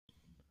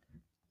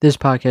This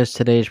podcast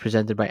today is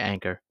presented by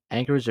Anchor.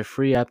 Anchor is a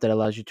free app that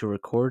allows you to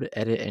record,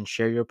 edit, and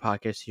share your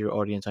podcast to your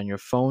audience on your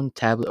phone,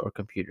 tablet, or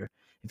computer.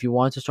 If you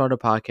want to start a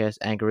podcast,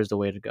 Anchor is the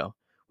way to go.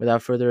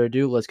 Without further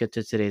ado, let's get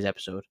to today's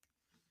episode.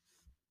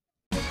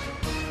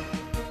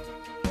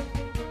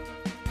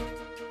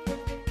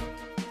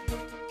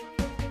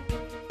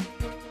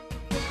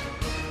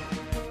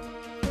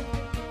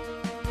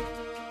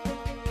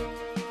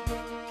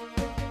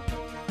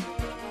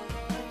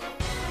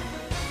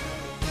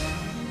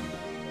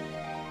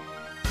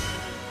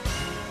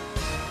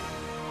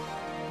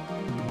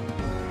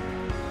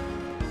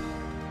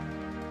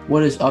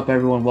 What is up,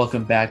 everyone?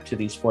 Welcome back to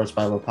the Sports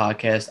Bible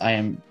Podcast. I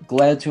am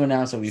glad to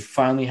announce that we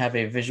finally have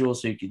a visual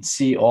so you can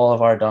see all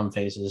of our dumb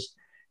faces.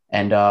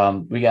 And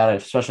we got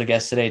a special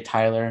guest today,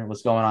 Tyler.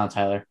 What's going on,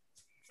 Tyler?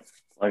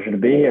 Pleasure to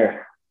be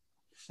here.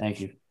 Thank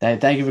you.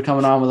 Thank you for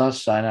coming on with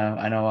us.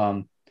 I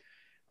know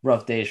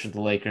rough days for the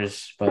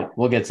Lakers, but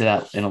we'll get to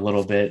that in a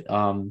little bit.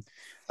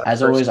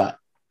 As always,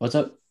 what's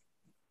up?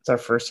 It's our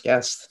first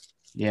guest.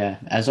 Yeah,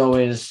 as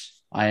always,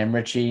 I am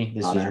Richie.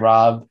 This is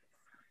Rob.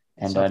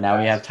 And now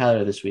we have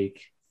Tyler this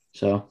week.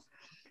 So,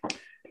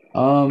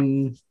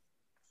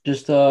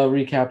 just a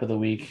recap of the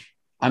week.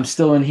 I'm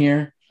still in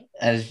here.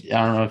 As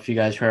I don't know if you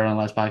guys heard on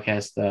the last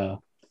podcast, the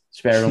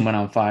spare room went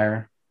on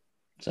fire.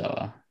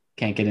 So,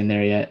 can't get in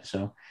there yet.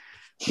 So,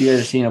 you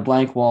guys are seeing a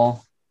blank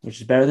wall, which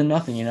is better than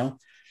nothing, you know.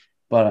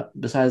 But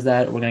besides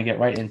that, we're going to get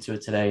right into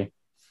it today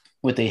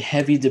with a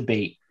heavy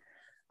debate.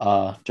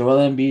 Joel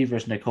Embiid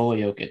versus Nikola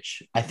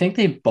Jokic. I think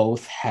they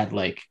both had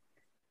like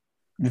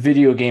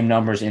video game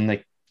numbers in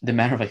like the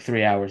matter of like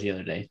 3 hours the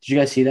other day. Did you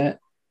guys see that?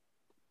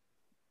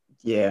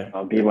 Yeah.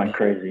 Embiid went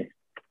crazy.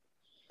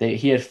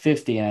 He had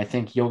 50, and I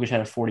think Jokic had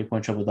a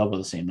 40-point triple-double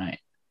the same night.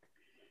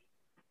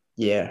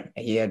 Yeah.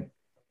 He had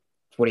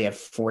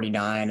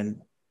 49,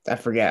 and I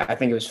forget. I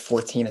think it was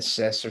 14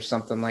 assists or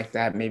something like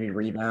that, maybe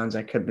rebounds.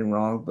 I could have been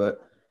wrong,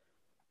 but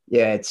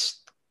yeah,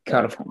 it's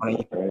kind of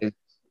funny.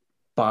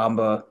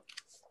 Bamba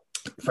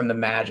from the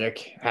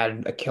Magic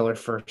had a killer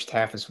first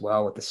half as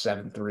well with the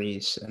 7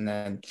 threes, and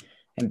then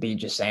Embiid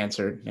just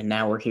answered. And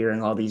now we're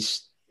hearing all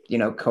these,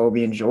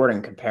 Kobe and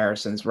Jordan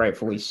comparisons,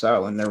 rightfully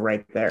so, and they're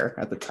right there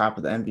at the top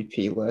of the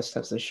MVP list,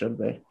 as they should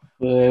be.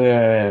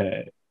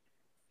 Wait.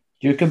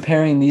 You're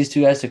comparing these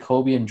two guys to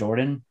Kobe and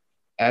Jordan?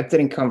 That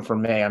didn't come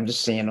from me. I'm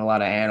just seeing a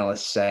lot of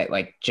analysts say,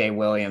 like Jay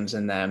Williams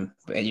and them.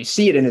 And you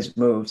see it in his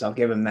moves. I'll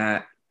give him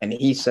that. And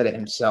he said it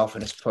himself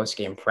in his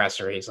post-game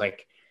presser. He's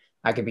like,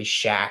 I could be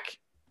Shaq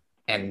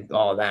and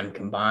all of them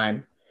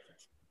combined.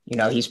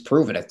 He's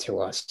proven it to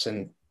us.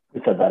 And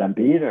you said that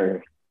Embiid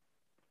or?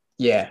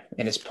 Yeah,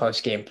 in his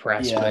post-game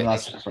press. Yeah, I'm not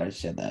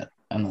surprised you said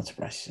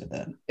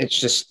that. It's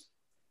just,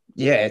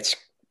 it's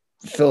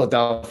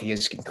Philadelphia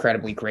is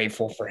incredibly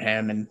grateful for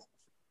him. And,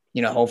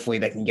 hopefully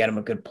they can get him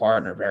a good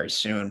partner very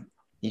soon.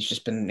 He's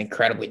just been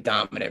incredibly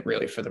dominant,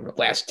 really, for the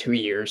last 2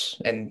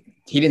 years. And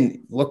he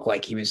didn't look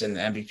like he was in the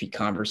MVP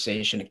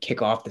conversation to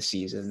kick off the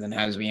season. And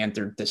as we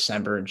entered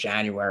December and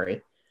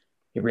January,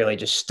 he really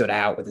just stood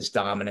out with his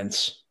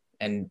dominance.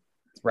 And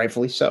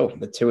rightfully so.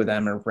 The two of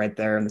them are right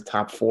there in the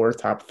top 4,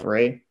 top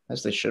 3,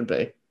 as they should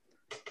be.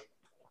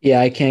 Yeah,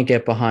 I can't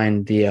get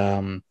behind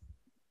the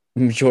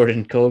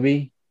Jordan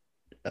Kobe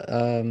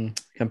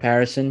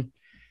comparison.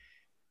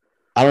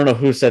 I don't know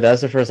who said that.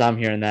 That's the first I'm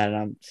hearing that, and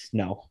I'm just,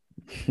 no.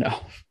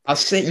 I'll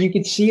say you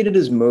could see it in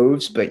his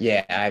moves, but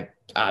yeah, I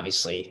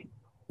obviously,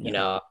 he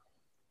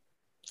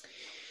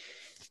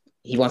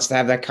wants to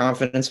have that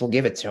confidence. We'll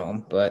give it to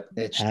him, but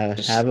it's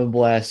have a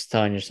blast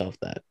telling yourself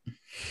that.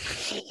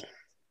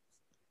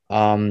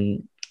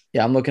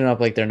 Yeah, I'm looking up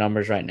like their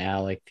numbers right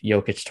now. Like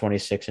Jokic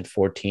 26 and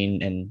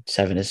 14 and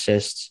 7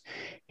 assists.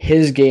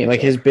 His game,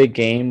 like his big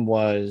game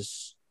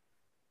was,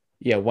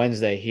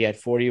 Wednesday. He had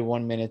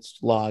 41 minutes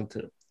logged,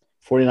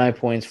 49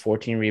 points,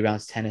 14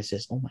 rebounds, 10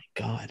 assists. Oh my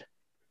God.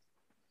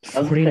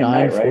 49,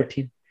 night,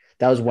 14. Right?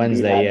 That was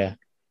Wednesday, yeah.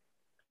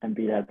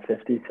 Embiid had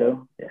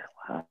 52. Yeah,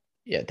 wow.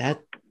 Yeah,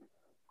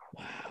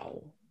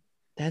 wow.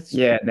 That's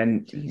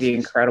Then the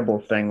incredible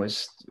thing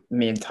was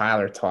me and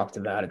Tyler talked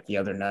about it the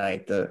other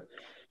night.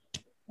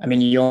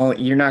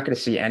 You're not going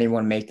to see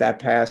anyone make that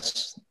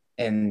pass,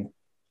 and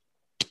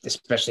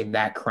especially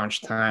that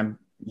crunch time.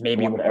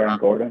 Maybe with Aaron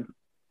Gordon.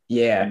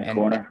 Yeah, and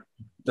corner.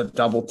 The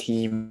double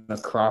team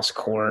across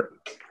court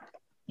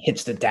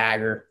hits the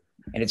dagger,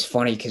 and it's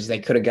funny because they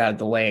could have got a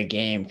delay of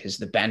game because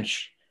the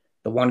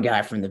one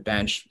guy from the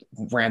bench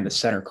ran the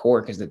center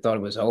court because they thought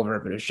it was over,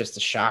 but it was just a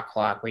shot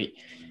clock.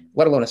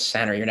 Let alone a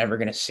center, you're never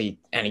going to see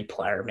any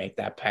player make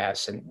that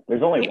pass. And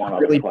there's only one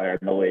other player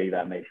in the league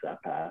that makes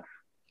that pass.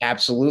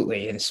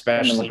 Absolutely, and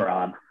especially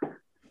LeBron,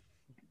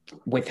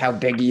 with how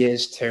big he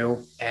is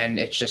too. And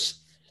it's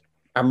just,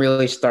 I'm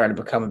really starting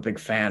to become a big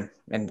fan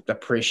and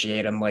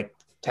appreciate him. Like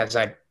as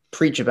I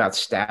preach about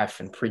Steph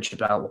and preach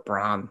about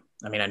LeBron.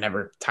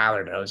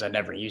 Tyler knows I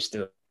never used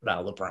to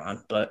about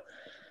LeBron, but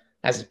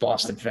as a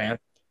Boston fan.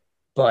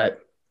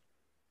 But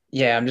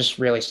yeah, I'm just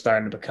really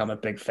starting to become a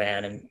big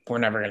fan, and we're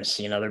never going to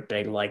see another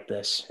big like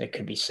this. It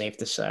could be safe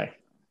to say.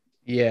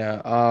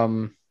 Yeah.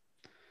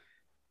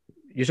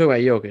 you're talking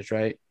about Jokic,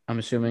 right? I'm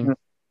assuming.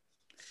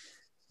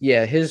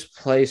 Yeah, his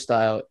play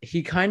style.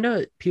 He kind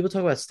of people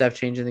talk about Steph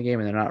changing the game,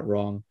 and they're not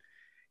wrong.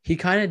 He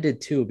kind of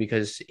did too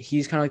because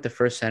he's kind of like the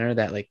first center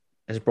that like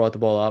has brought the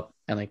ball up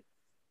and like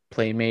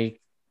play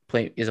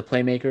is a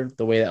playmaker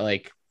the way that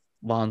like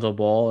Lonzo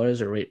Ball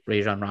is or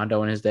Rajon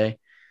Rondo in his day.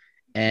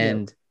 Yeah.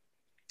 And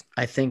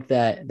I think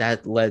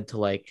that led to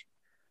like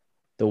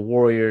the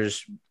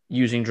Warriors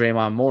using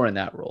Draymond more in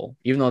that role,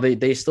 even though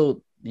they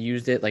still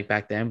used it like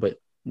back then, but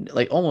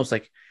like almost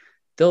like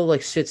they'll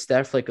like sit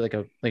Steph like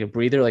a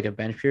breather, like a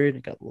bench period.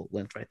 It got a little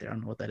length right there. I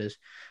don't know what that is.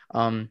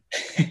 And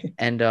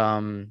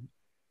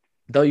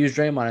they'll use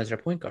Draymond as their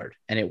point guard,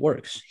 and it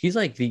works. He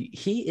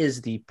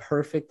is the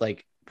perfect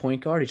like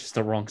point guard. He's just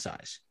the wrong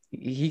size.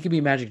 He could be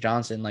Magic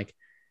Johnson, like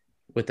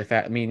with the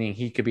fact meaning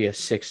he could be a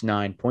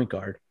 6'9" point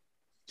guard.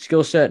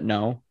 Skill set,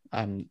 no,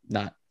 I'm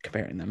not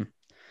comparing them.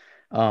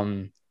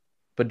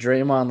 But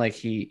Draymond, like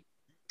he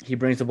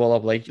brings the ball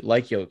up like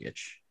Jokic,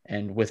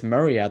 and with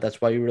Murray out, that's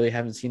why you really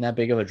haven't seen that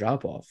big of a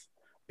drop off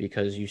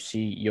because you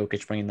see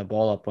Jokic bringing the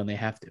ball up when they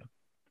have to.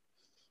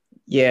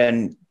 Yeah,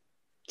 and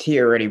he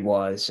already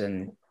was,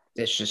 and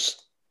it's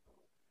just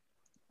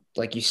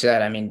like you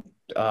said. I mean,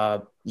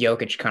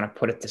 Jokic kind of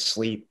put it to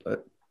sleep.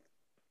 But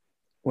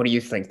what do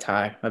you think,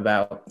 Ty,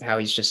 about how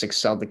he's just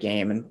excelled the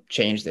game and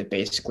changed it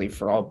basically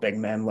for all big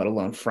men, let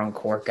alone front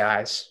court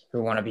guys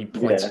who want to be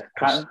points?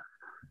 Yeah,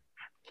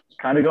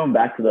 kind of going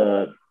back to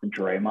the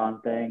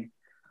Draymond thing.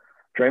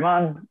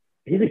 Draymond,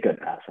 he's a good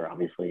passer,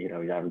 obviously. You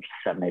know, he's averaged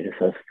 7, 8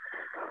 assists.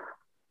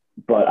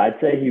 But I'd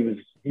say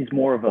he's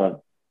more of a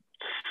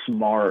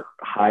smart,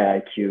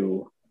 high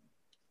IQ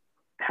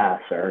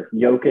passer.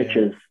 Jokic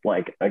is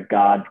like a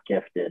God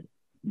gifted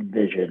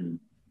vision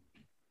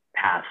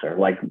passer.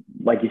 Like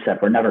you said,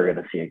 we're never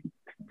going to see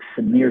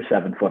a near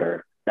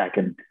 7-footer that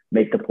can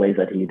make the plays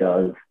that he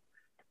does.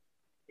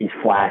 He's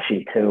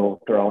flashy too,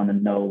 throwing a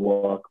no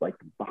look, like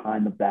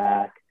behind the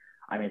back.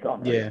 I mean, it's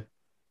unreal. Yeah,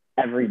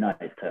 Every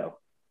night too.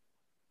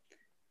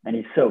 And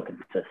he's so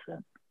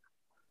consistent.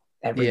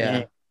 Every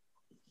game.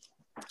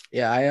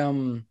 Yeah.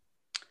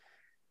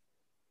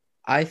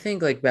 I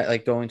think like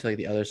going to like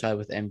the other side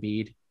with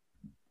Embiid.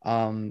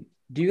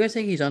 Do you guys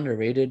think he's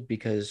underrated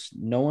because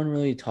no one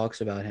really talks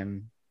about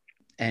him?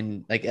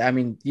 And like, I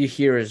mean, you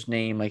hear his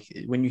name, like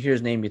when you hear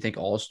his name, you think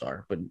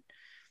All-Star, but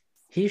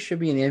he should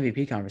be in the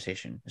MVP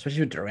conversation, especially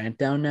with Durant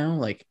down now.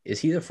 Like, is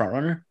he the front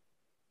runner?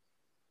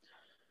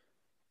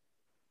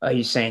 Are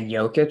you saying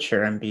Jokic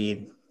or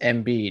Embiid?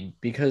 Embiid,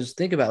 because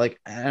think about like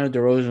I know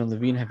DeRozan and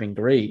Levine have been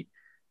great,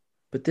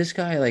 but this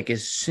guy like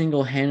is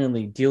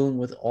single-handedly dealing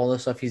with all the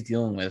stuff he's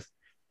dealing with.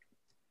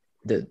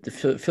 The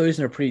Phillies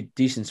in a pretty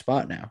decent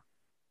spot now.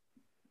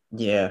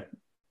 Yeah.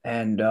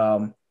 And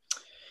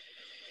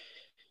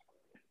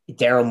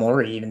Daryl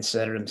Morey even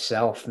said it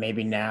himself.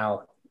 Maybe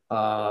now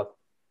he'll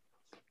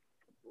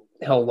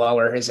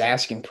lower his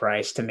asking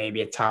price to maybe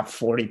a top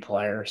 40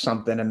 player or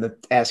something, and the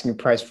asking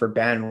price for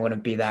Ben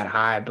wouldn't be that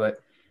high. But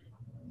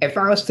if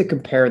I was to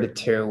compare the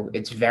two,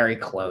 it's very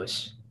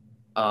close.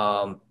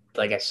 Like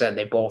I said,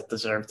 they both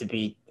deserve to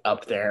be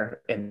up there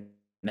in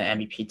the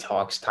MVP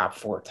talks, top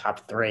 4,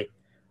 top 3.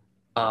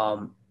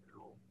 I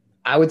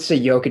would say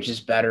Jokic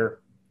is better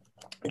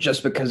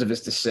just because of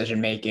his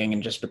decision making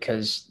and just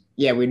because,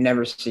 yeah, we've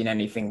never seen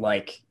anything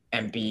like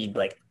Embiid.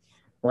 Like,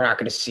 we're not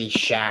going to see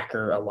Shaq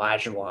or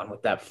Olajuwon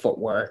with that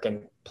footwork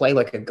and play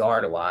like a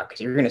guard a lot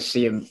because you're going to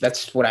see him.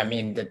 That's what I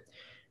mean. That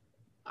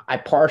I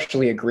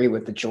partially agree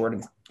with the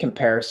Jordan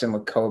comparison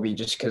with Kobe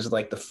just because of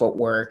like the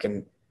footwork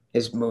and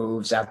his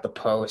moves at the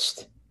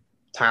post.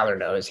 Tyler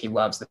knows he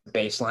loves the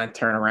baseline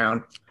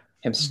turnaround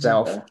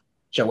himself. Yeah.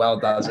 Joel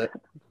does it.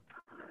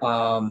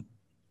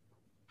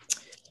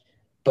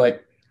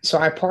 But so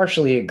I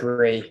partially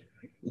agree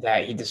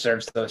that he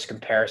deserves those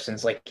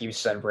comparisons. Like you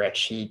said,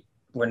 Rich,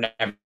 we're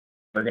never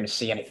going to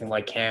see anything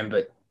like him.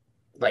 But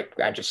like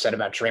I just said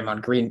about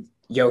Draymond Green,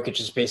 Jokic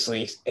has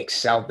basically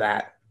excelled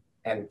that.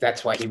 And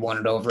that's why he won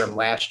it over him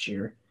last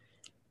year.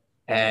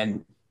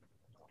 And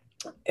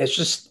it's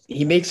just,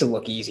 he makes it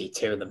look easy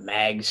too. The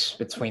mags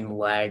between the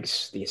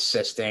legs, the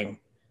assisting,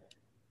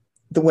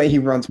 the way he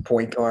runs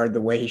point guard,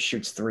 the way he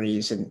shoots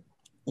threes. And,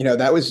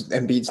 that was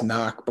Embiid's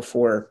knock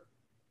before,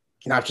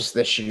 not just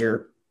this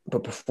year,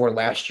 but before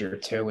last year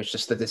too, was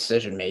just the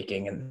decision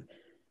making. And,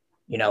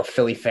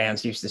 Philly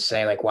fans used to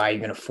say, like, why are you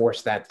going to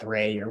force that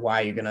three? Or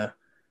why are you going to,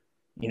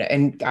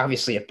 and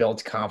obviously it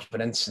builds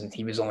confidence and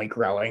he was only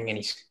growing and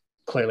he's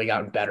clearly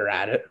gotten better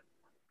at it.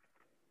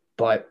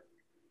 But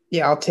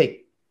yeah,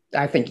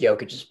 I think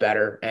Jokic is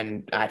better,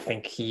 and I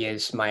think he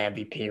is my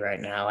MVP right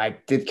now. I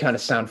did kind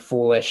of sound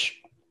foolish.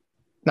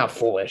 Not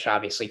foolish,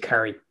 obviously.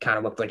 Curry kind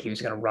of looked like he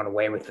was going to run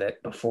away with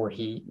it before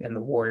he and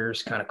the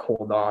Warriors kind of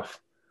cooled off.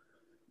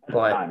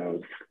 But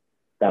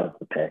that was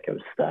the pick. It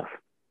was Steph.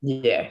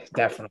 Yeah,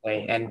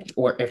 definitely.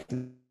 Or if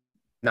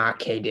not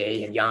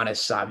KD, and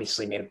Giannis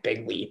obviously made a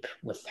big leap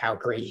with how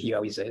great he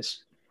always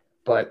is.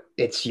 But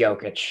it's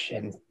Jokic,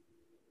 and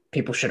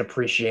people should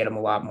appreciate him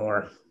a lot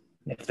more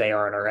if they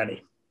aren't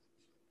already.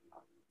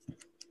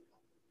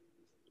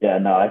 Yeah,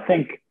 no, I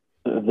think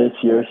this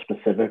year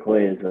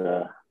specifically is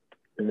a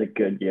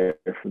good year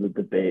for the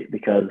debate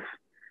because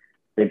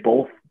they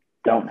both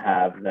don't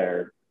have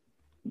their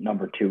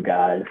number two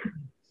guys.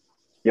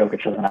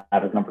 Jokic doesn't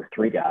have his number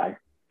three guy,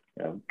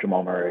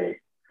 Jamal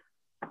Murray,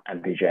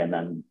 MPJ, and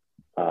then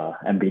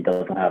Embiid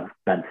doesn't have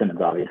Ben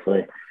Simmons,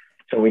 obviously.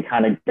 So we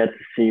kind of get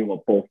to see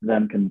what both of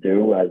them can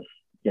do as,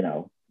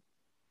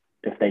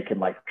 if they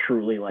can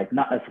truly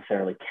not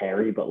necessarily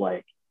carry, but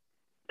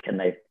can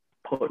they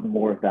put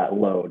more of that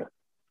load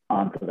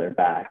onto their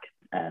back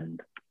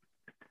and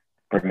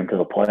bring them to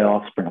the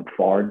playoffs, bring them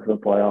far into the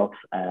playoffs.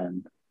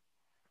 And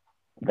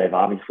they've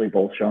obviously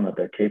both shown that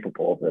they're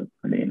capable of it.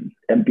 I mean,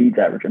 Embiid's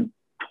averaging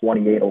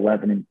 28,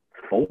 11, and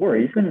 4.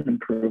 He's been an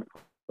improved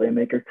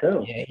playmaker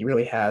too. Yeah, he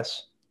really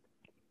has.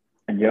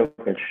 And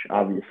Jokic,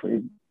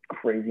 obviously,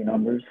 crazy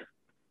numbers.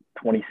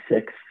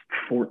 26,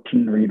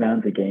 14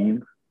 rebounds a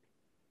game.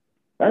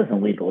 That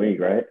doesn't lead the league,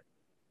 right?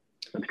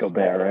 Let's go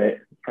Bear, right?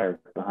 Probably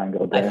behind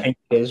Gobert. I think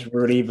it is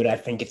Rudy, but I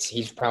think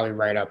he's probably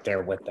right up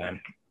there with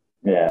them.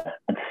 Yeah,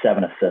 and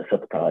 7 assists.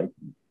 That's probably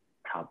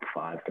top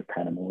 5 to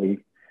 10 in the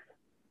league.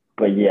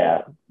 But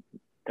yeah,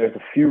 there's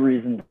a few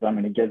reasons I'm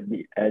going to give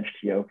the edge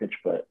to Jokic,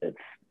 but it's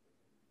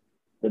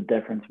the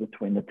difference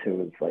between the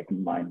two is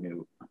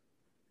minute.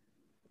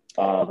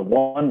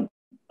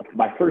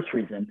 My first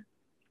reason,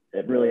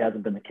 it really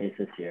hasn't been the case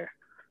this year,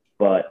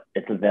 but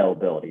it's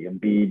availability.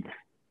 Embiid's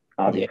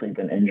obviously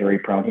been injury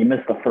prone. He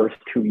missed the first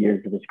 2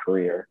 years of his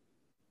career.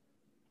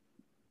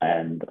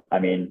 And I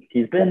mean,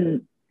 he's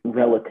been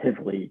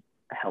relatively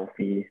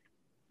healthy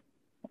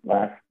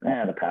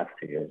the past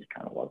 2 years he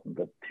kind of wasn't,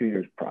 but 2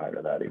 years prior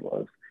to that he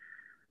was.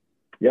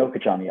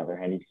 Jokic, on the other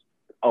hand, he's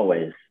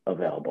always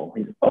available.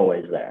 He's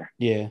always there.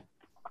 Yeah.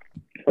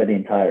 For the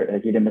entire,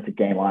 he didn't miss a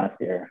game last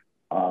year.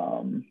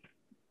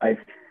 I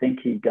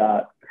think he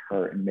got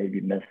hurt and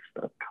maybe missed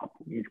a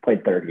couple. He's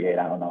played 38.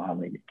 I don't know how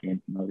many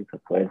games he's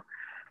played.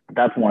 But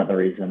that's one of the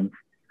reasons.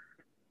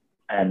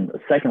 And the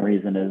second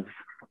reason is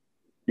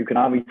you can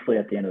obviously,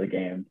 at the end of the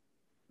game,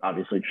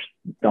 obviously just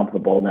dump the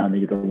ball down to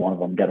either one of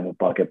them, get him a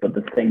bucket. But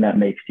the thing that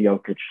makes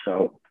Jokic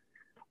so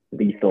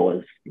lethal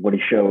is what he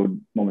showed,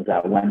 when was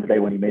that, Wednesday,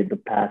 when he made the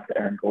pass to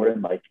Aaron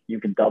Gordon. You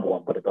can double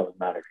him, but it doesn't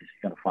matter because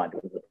he's going to find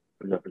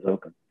whoever's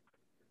open.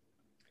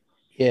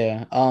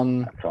 Yeah. So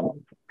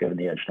I'm giving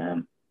the edge to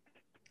him.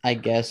 I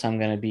guess I'm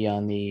going to be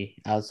on the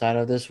outside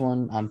of this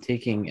one. I'm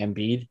taking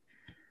Embiid.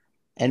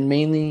 And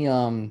mainly,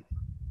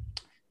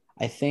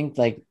 I think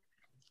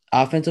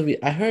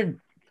offensively, I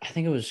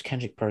think it was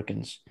Kendrick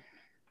Perkins.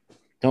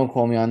 Don't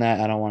quote me on that.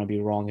 I don't want to be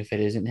wrong if it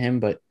isn't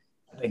him, but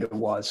I think it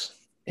was.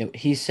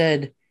 He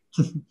said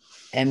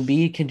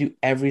Embiid can do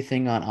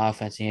everything on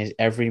offense. He has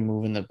every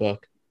move in the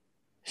book.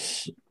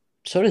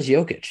 So does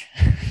Jokic.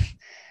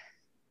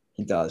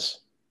 He does.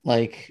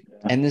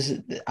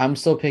 And I'm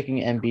still picking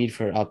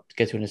Embiid I'll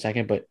get to it in a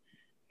second, but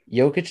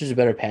Jokic is a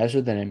better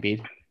passer than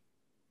Embiid.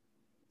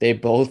 They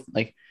both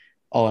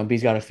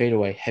Embiid's got a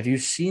fadeaway. Have you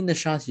seen the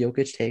shots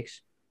Jokic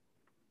takes?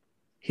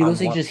 He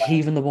looks like just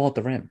heaving the ball at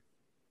the rim.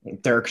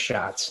 Dirk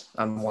shots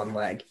on one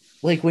leg.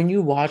 When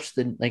you watch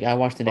I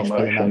watched the Knicks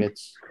play the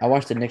Nuggets. I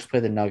watched the Knicks play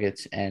the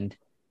Nuggets, and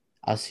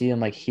I'll see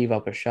him heave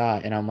up a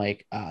shot, and I'm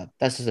like,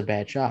 that's just a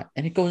bad shot,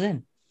 and it goes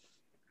in.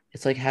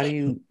 It's how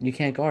do you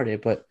can't guard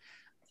it? But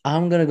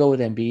I'm gonna go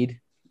with Embiid.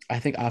 I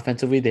think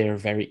offensively they are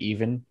very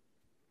even,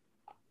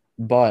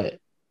 but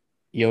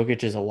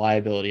Jokic is a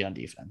liability on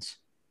defense.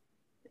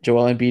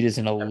 Joel Embiid is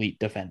an elite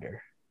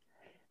defender,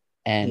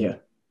 and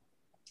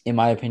in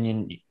my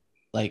opinion,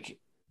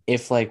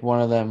 if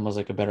one of them was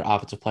a better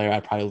offensive player,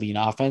 I'd probably lean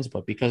offense.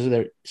 But because of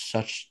their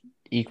such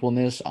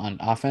equalness on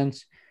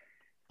offense,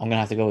 I'm gonna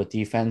have to go with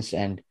defense.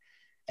 And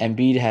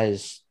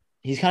Embiid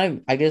he's kind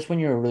of, I guess, when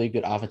you're a really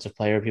good offensive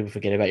player, people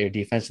forget about your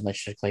defense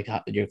unless you're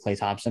Klay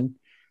Thompson.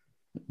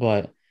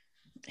 But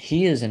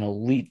he is an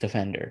elite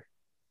defender.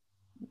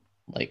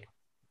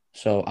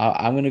 So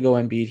I'm gonna go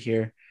Embiid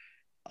here.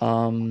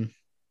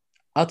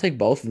 I'll take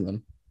both of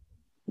them.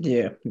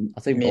 Yeah,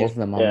 I'll take both of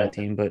them on my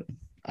team, but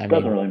it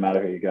doesn't really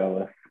matter who you go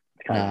with.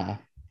 It's kind of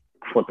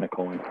flipping a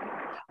coin.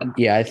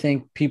 Yeah, I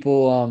think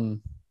people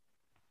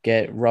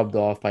get rubbed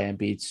off by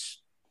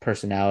Embiid's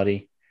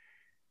personality,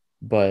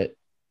 but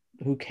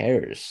who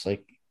cares?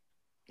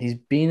 He's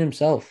being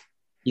himself.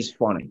 He's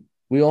funny.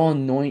 We all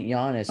anoint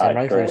Giannis, and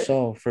rightfully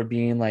so, for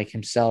being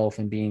himself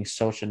and being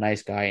such a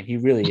nice guy, and he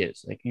really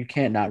is. You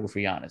can't not root for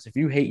Giannis. If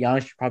you hate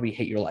Giannis, you probably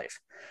hate your life,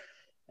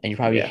 and you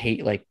probably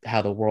hate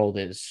how the world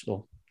is.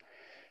 Well,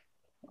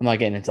 I'm not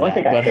getting into that. The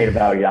only thing I hate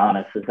about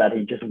Giannis is that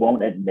he just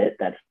won't admit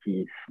that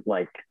he's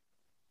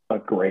a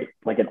great,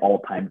 an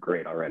all-time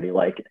great already.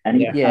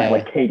 Anytime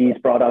KD's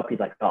brought up, he's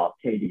oh,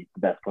 KD's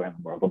the best player in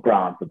the world.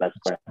 LeBron's the best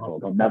player in the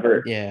world. He'll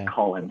never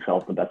call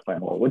himself the best player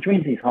in the world, which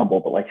means he's humble,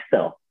 but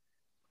still,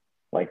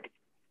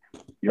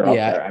 you're up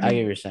there. I get what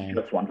you're saying.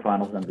 Just won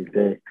Finals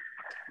MVP.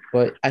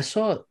 But I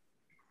saw,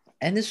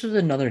 and this was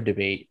another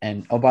debate.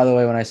 And by the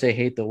way, when I say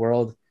hate the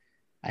world,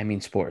 I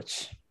mean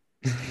sports.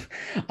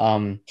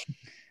 What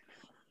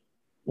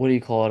do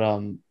you call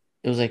it?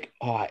 it was like,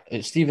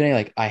 Stephen A.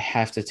 Like, I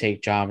have to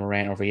take Ja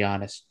Morant over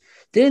Giannis.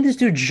 Didn't this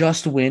dude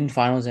just win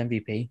Finals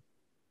MVP?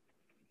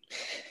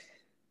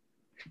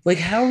 Like,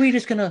 how are we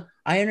just gonna?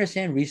 I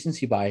understand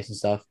recency bias and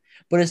stuff,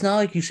 but it's not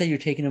like you said you're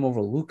taking him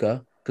over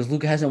Luca because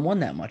Luca hasn't won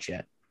that much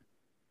yet.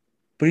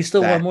 But he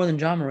still won That more than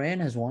Ja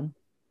Morant has won.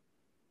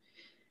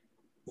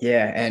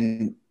 yeah,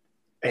 and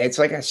it's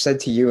like I said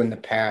to you in the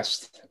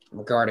past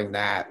regarding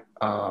that.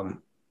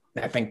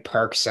 I think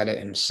Perk said it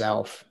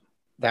himself.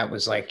 That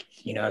was like,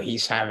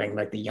 he's having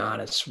like the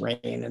Giannis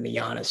reign and the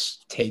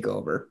Giannis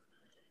takeover.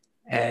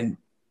 And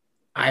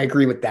I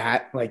agree with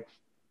that. Like,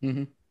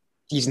 Mm-hmm.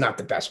 he's not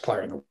the best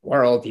player in the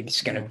world.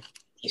 No.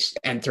 He's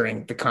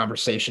entering the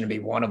conversation to be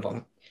one of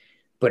them.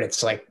 But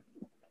it's like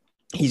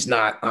he's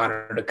not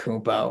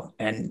Antetokounmpo.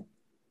 And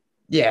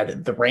yeah,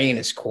 the reign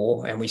is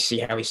cool, and we see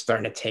how he's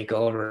starting to take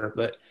over.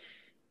 But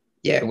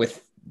yeah,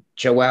 with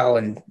Joel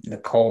and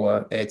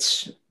Nicola,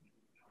 it's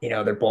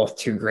they're both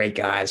two great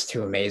guys,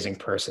 two amazing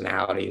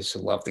personalities who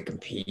love to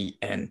compete.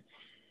 And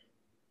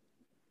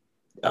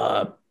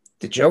uh,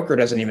 the Joker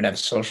doesn't even have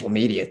social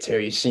media, too.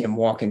 You see him he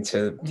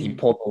Mm-hmm.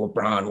 pulled the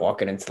LeBron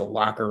walking into the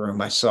locker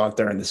room. I saw it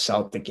during the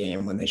Celtic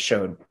game when they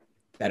showed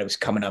that it was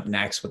coming up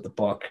next with the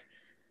book.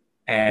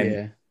 And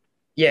Yeah.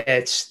 yeah,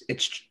 it's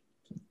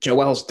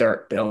Joel's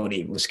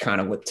durability was kind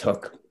of what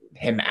took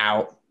him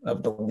out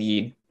of the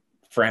lead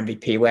for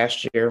MVP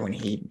last year when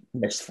he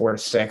missed 4 to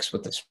 6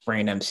 with the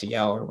sprained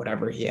MCL or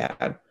whatever he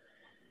had.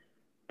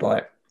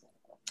 But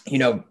you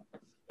know,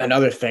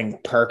 another thing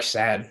Perk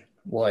said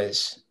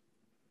was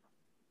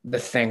the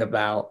thing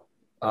about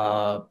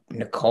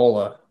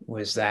Nicola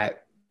was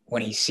that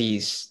when he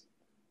sees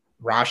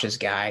Rosh's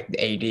guy, the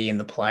AD in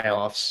the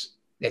playoffs,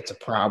 it's a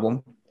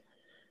problem.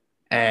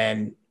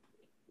 And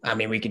I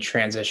mean, we could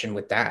transition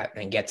with that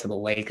and get to the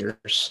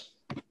Lakers.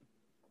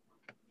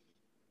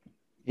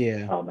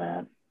 Yeah. Oh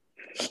man.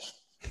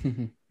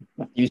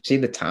 You see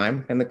the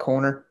time in the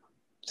corner?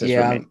 Does this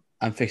Yeah, remain?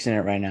 I'm fixing it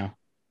right now.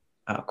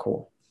 Oh,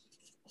 cool.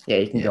 Yeah,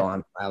 you can Yeah. go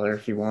on, Tyler,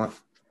 if you want.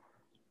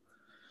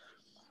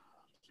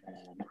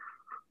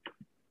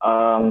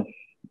 Um,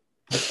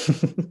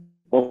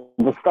 well,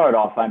 to start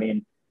off, I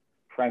mean,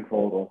 Frank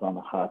Vogel's on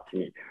the hot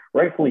seat,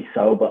 rightfully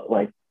so. But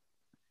like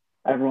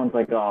everyone's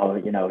like, oh,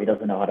 he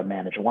doesn't know how to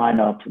manage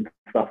lineups and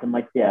stuff. And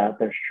like, yeah,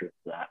 there's truth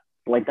to that.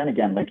 But like then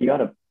again, like you got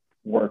to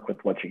work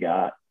with what you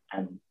got.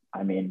 And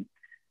I mean,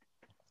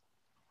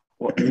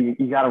 well,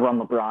 you got to run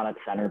LeBron at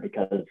center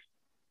because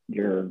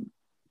your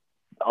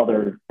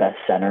other best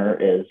center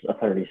is a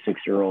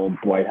 36-year-old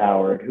Dwight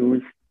Howard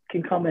who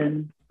can come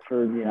in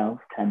for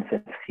 10,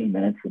 15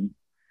 minutes and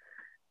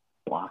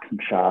block some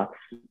shots,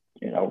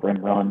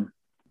 rim run,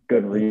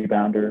 good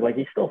rebounder. Like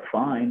he's still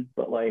fine,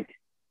 but like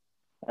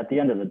at the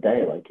end of the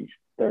day, like he's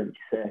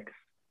 36.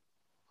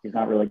 He's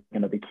not really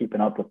going to be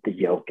keeping up with the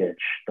Jokic,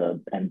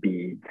 the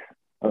Embiid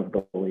of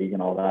the league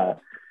and all that.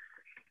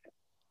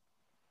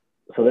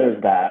 So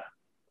there's that.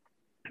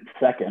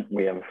 Second,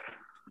 we have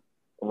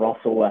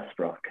Russell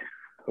Westbrook,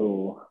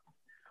 who,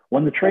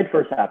 when the trade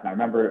first happened, I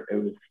remember it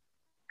was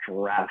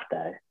draft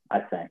day, I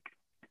think.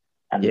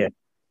 And Yeah.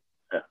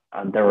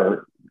 there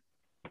were,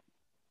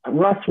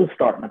 Russ was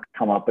starting to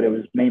come up, but it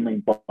was mainly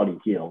Buddy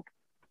Hield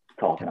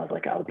talking. I was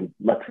like, I would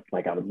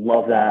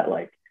love that.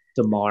 Like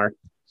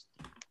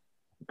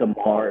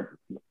DeMar.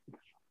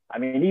 I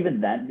mean,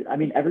 even then,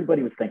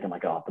 everybody was thinking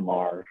like, oh,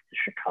 DeMar to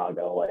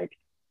Chicago, like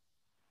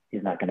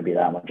he's not going to be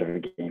that much of a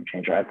game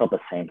changer. I thought the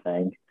same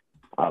thing.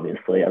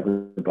 Obviously,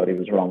 everybody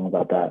was wrong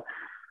about that.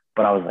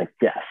 But I was like,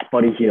 yes,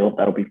 Buddy Hield,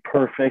 that'll be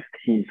perfect.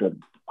 He's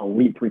an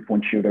elite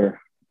three-point shooter,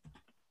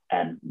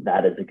 and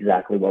that is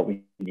exactly what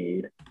we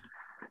need.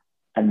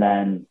 And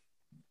then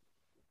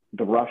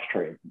the Rush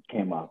trade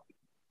came up.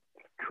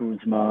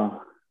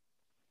 Kuzma,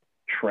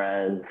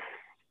 Trez,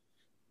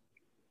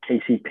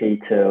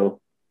 KCP too,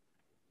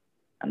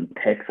 and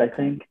picks, I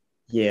think,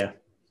 Yeah.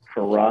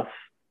 for Russ.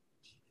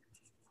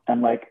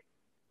 And like,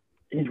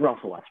 he's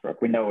Russell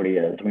Westbrook. We know what he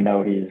is. We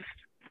know he's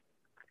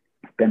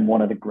been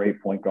one of the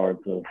great point guards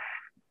of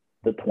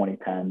the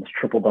 2010s,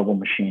 triple-double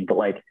machine. But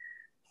like,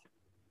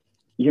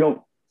 you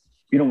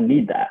don't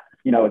need that.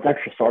 It's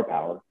extra star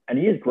power, and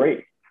he is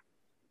great.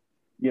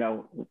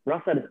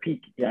 Russ at his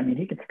peak,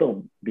 he could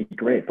still be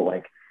great, but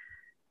like,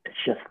 it's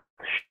just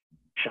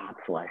shot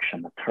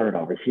selection, the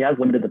turnovers. He has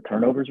limited the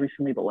turnovers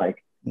recently, but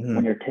like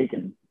when you're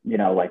taking,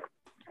 like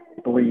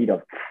 3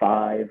 to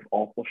 5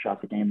 awful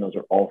shots a game, those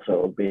are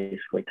also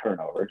basically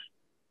turnovers.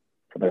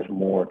 So there's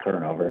more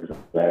turnovers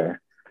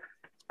there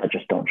that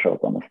just don't show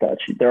up on the stat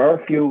sheet. There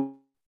are a few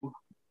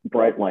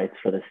bright lights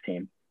for this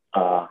team.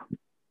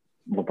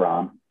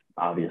 LeBron,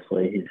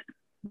 obviously,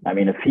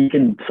 if he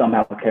can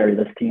somehow carry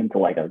this team to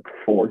like a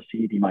 4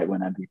 seed, he might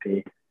win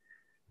MVP.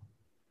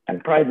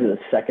 And probably the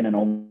second and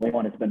only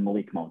one has been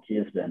Malik Monk. He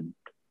has been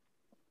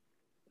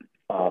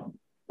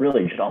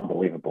really just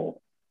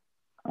unbelievable.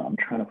 I'm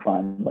trying to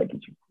find like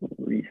his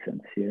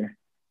recents here.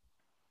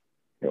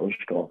 We'll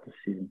just go off the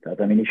season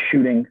stats. He's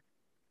shooting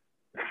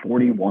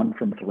 41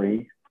 from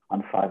 3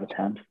 on 5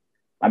 attempts.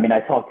 I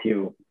talked to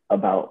you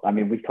about,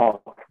 we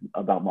talk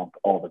about Monk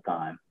all the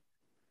time.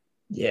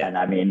 Yeah. And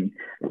I mean,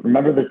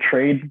 remember the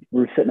trade?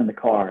 We were sitting in the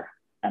car,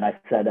 and I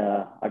said,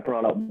 I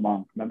brought up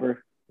Monk.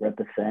 Remember, we're at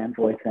the Sands,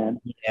 Lloyd Sands,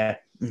 Yeah.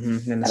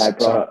 Mm-hmm. and I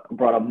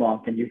brought up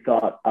Monk, and you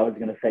thought I was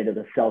going to say to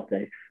the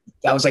Celtics.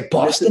 I was like,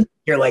 Boston?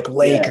 You're like,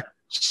 Lakers.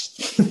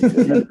 Yeah.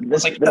 I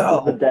was like, this no.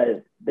 is the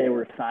day they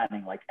were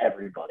signing like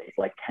everybody,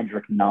 like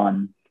Kendrick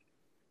Nunn,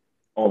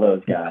 all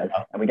those guys.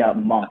 And we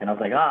got Monk, and I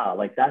was like,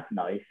 like that's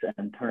nice.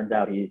 And turns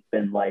out he's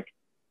been like,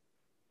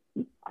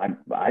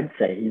 I'd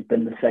say he's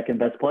been the second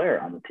best player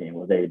on the team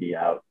with AD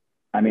out.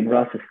 I mean,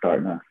 Russ is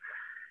starting to,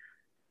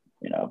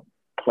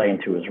 play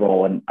into his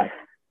role. And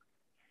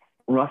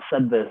Russ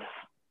said this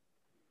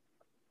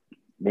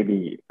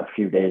maybe a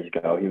few days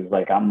ago. He was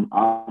like, I'm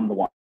the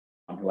one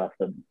who has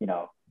to,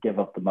 give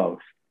up the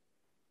most,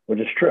 which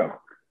is true.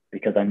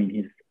 Because, I mean,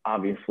 he's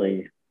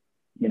obviously,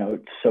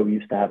 so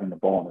used to having the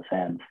ball in his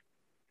hands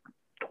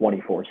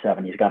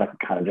 24/7. He's got to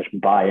kind of just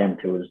buy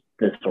into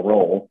this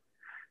role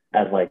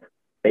as like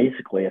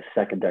basically a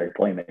secondary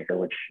playmaker,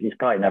 which he's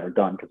probably never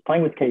done. Because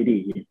playing with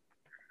KD,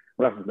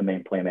 Russ is the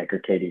main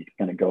playmaker. KD's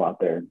going to go out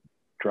there and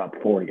drop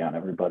 40 on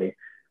everybody.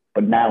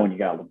 But now when you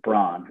got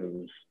LeBron,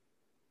 who's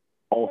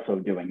also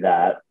doing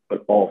that,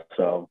 but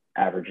also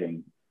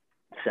averaging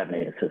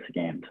 7-8 assists a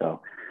game.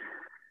 So,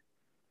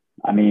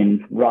 I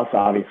mean, Russ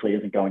obviously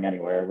isn't going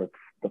anywhere with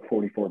the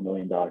 $44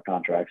 million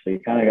contract. So you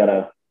kind of got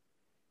to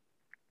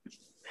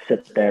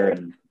sit there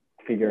and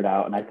figure it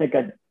out. And I think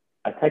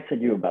I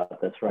texted you about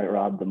this, right,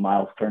 Rob? The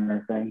Miles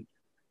Turner thing.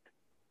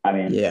 I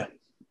mean, yeah,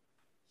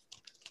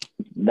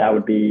 that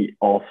would be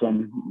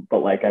awesome. But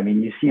like, I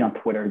mean, you see on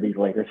Twitter, these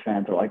Lakers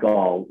fans are like,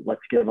 oh, let's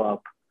give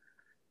up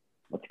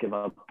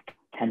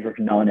Kendrick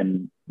Nunn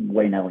and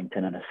Wayne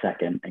Ellington in a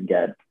second and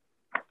get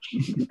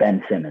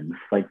Ben Simmons.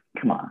 Like,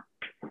 come on,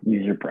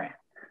 use your brain.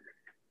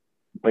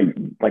 But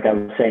like I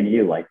was saying to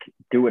you, like,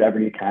 do whatever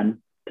you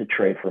can to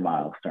trade for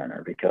Miles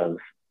Turner, because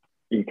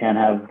you can't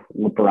have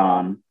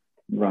LeBron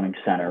running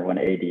center when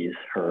AD's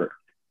hurt.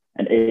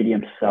 And AD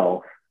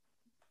himself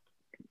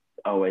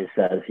always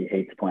says he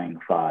hates playing the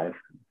 5.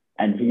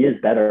 And he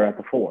is better at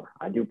the 4.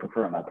 I do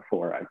prefer him at the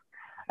 4.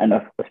 And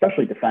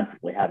especially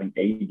defensively, having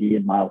AD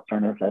and Miles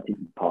Turner, if that's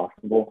even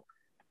possible,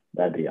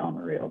 that'd be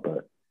unreal.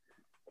 But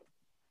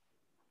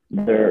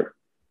there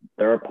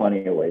are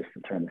plenty of ways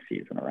to turn the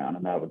season around,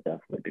 and that would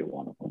definitely be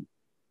one of them.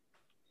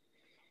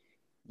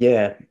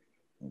 Yeah,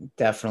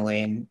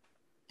 definitely. And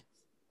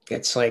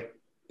it's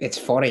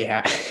funny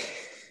how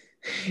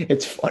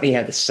it's funny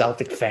how the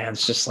Celtic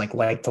fans just like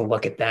to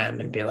look at them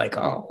and be like,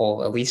 oh,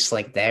 well, at least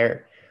like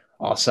they're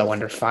also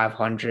under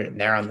 500 and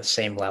they're on the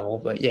same level.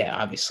 But yeah,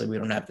 obviously we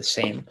don't have the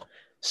same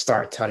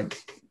studded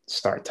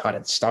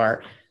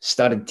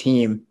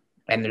team,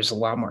 and there's a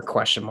lot more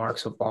question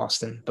marks with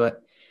Boston.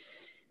 But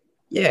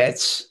yeah,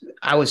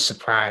 I was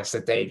surprised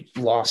that they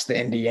lost the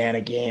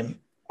Indiana game.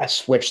 I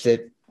switched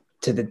it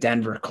to the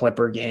Denver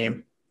Clipper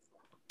game.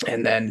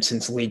 And then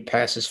since League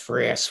Pass is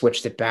free, I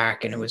switched it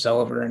back and it was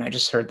over. And I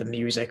just heard the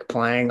music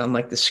playing on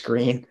like the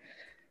screen.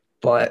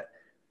 But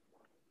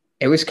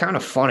it was kind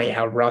of funny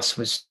how Russ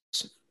was,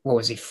 what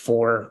was he,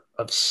 4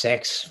 of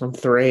 6 from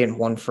 3 and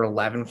 1 for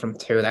 11 from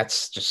 2.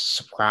 That's just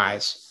a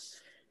surprise.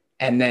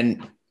 And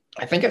then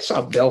I think I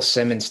saw Bill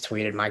Simmons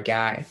tweeted, my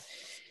guy.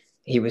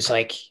 He was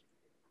like,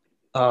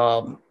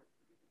 Vogel's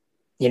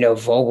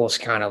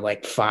kind of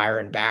like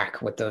firing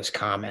back with those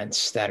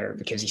comments that are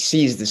because he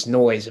sees this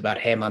noise about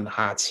him on the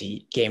hot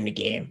seat game to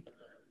game.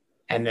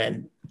 And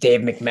then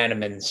Dave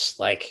McMenamin's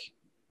like,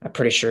 I'm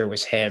pretty sure it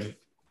was him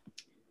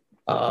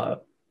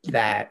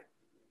that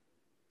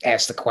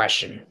asked the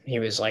question. He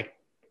was like,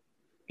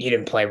 he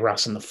didn't play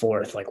Russ in the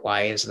 4th. Like,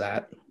 why is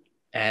that?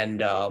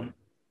 And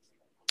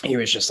he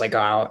was just like,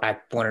 oh, I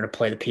wanted to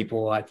play the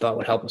people I thought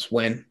would help us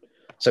win.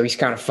 So he's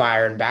kind of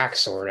firing back,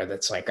 sort of.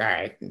 It's like, all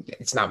right,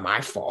 it's not my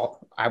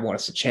fault. I won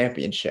us a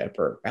championship,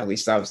 or at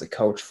least I was the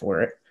coach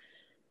for it.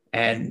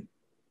 And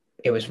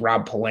it was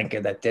Rob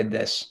Pelinka that did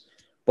this.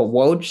 But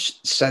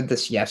Woj said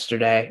this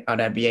yesterday on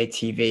NBA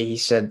TV. He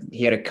said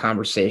he had a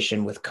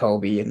conversation with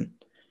Kobe and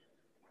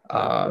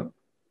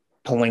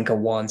Pelinka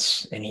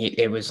once, and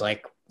it was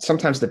like,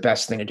 sometimes the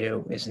best thing to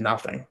do is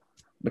nothing,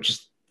 which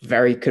is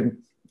very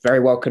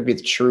well could be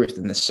the truth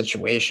in this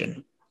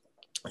situation.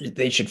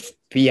 They should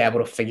be able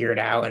to figure it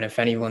out. And if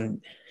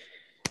anyone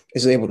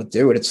is able to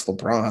do it, it's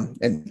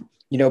LeBron. And,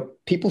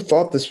 people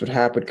thought this would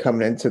happen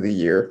coming into the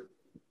year.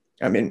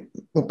 I mean,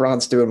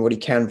 LeBron's doing what he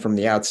can from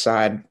the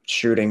outside,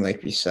 shooting,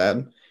 like we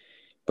said,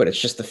 but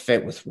it's just the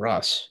fit with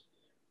Russ.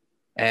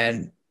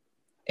 And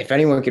if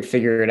anyone could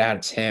figure it out,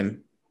 it's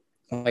him,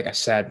 like I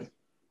said.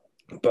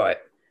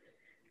 But,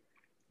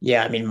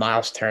 yeah, I mean,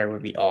 Miles Turner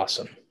would be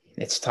awesome.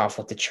 It's tough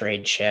with the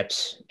trade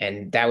chips.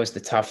 And that was the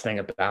tough thing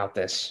about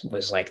this,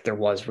 was like there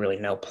was really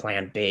no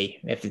plan B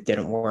if it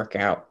didn't work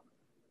out.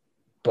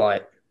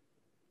 But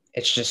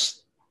it's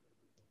just,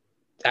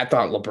 I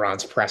thought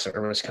LeBron's presser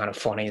was kind of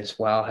funny as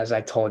well, as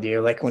I told you,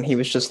 like when he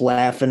was just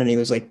laughing and he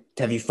was like,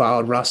 have you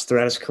followed Russ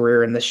throughout his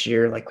career and this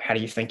year? Like, how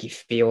do you think he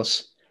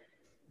feels?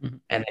 Mm-hmm.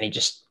 And then he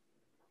just,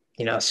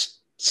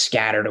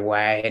 scattered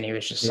away and he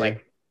was just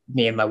like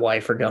me and my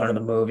wife are going to the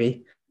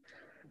movie.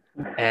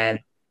 And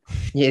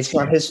yeah, it's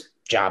not his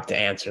job to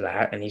answer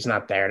that. And he's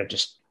not there to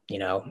just, He's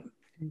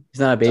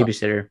not a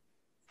babysitter.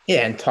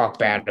 and talk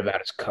bad about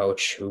his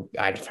coach, who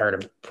I've heard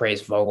him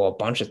praise Vogel a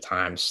bunch of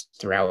times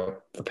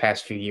throughout the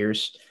past few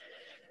years.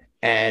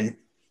 And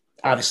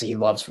obviously he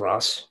loves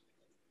Russ.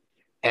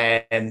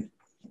 And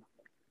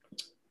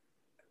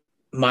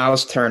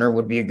Miles Turner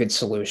would be a good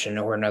solution,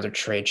 or another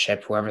trade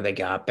chip, whoever they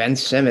got. Ben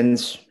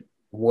Simmons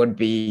would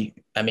be,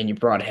 I mean, you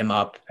brought him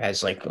up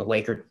as like a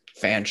Laker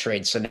fan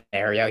trade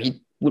scenario.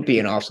 He would be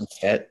an awesome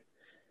fit.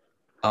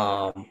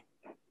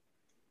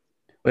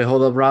 Wait,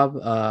 hold up, Rob.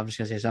 I'm just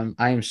gonna say something.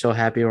 I am so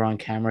happy we're on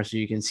camera, so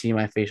you can see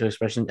my facial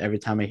expressions every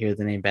time I hear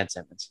the name Ben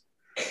Simmons.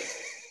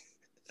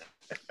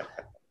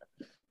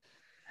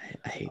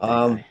 I hate that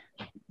guy.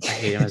 I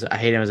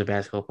hate him as a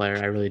basketball player.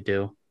 I really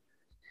do.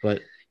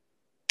 But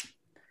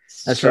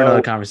that's for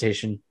another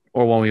conversation,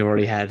 or one we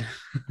already had.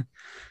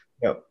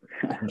 Yep.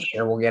 I'm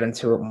sure we'll get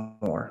into it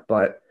more.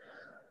 But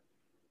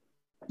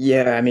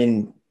yeah, I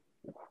mean,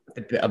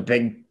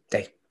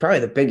 probably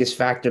the biggest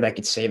factor that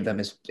could save them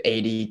is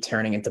AD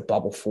turning into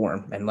bubble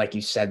form. And like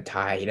you said,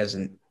 Ty,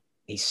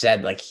 he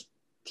said like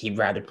he'd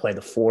rather play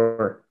the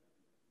 4.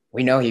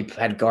 We know he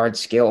had guard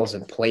skills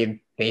and played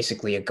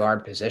basically a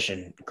guard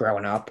position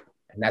growing up.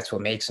 And that's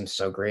what makes him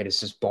so great, is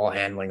his ball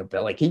handling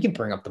ability. Like, he can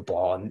bring up the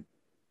ball and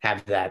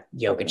have that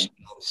Jokic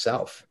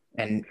himself.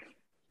 And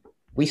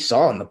we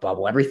saw in the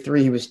bubble, every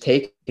 3 he was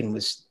taking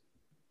was,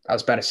 I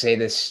was about to say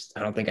this,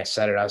 I don't think I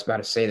said it, I was about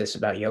to say this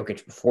about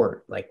Jokic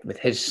before, like with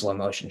his slow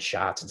motion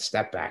shots and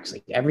step backs.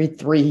 Like, every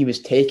 3 he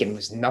was taking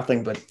was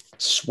nothing but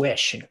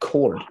swish and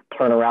cord.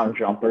 Turnaround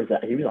jumpers,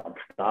 he was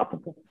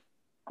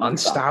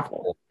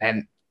unstoppable.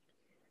 And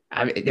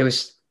I mean, it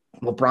was,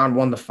 LeBron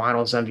won the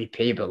finals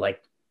MVP, but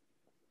like,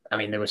 I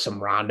mean, there was some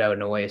Rondo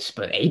noise,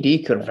 but AD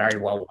could have very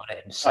well won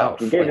it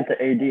himself. If he gave it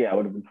to AD, I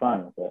would have been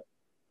fine with it.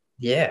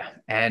 Yeah.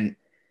 And,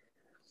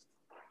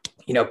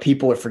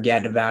 people are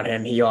forgetting about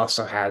him. He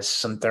also has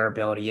some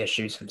durability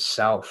issues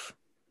himself.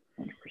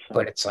 100%.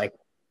 But it's like,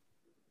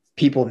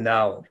 people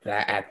know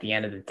that at the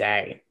end of the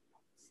day,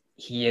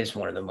 he is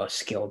one of the most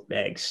skilled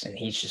bigs, and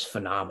he's just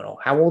phenomenal.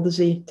 How old is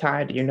he,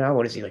 Ty? Do you know?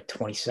 What is he, like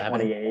 27?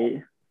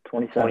 28.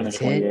 27,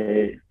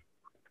 28.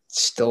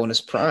 Still in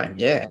his prime,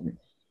 yeah.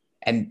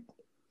 And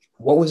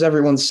what was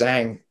everyone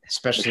saying,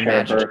 especially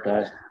Magic?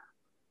 Birthday.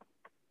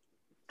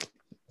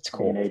 It's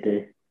cool.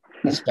 AD.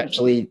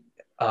 Especially,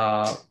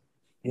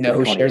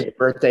 who shares his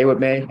birthday with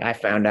me? I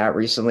found out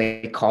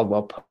recently.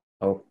 Caldwell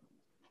Pope.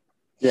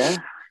 Yeah,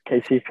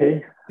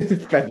 KCP.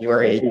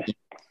 February 18th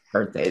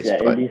birthdays.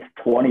 Yeah, AD's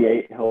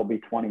 28. He'll be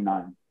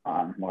 29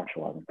 on March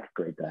 11th.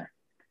 Great day.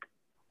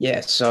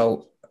 Yeah,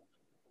 so,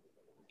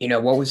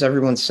 what was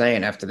everyone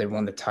saying after they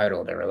won the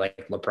title? They were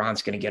like,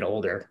 LeBron's going to get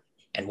older,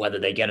 and whether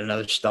they get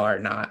another star or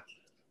not.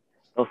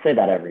 They'll say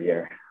that every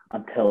year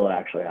until it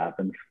actually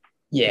happens.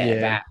 Yeah.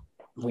 That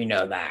we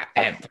know that.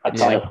 And I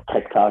saw a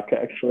TikTok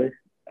actually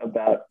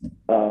about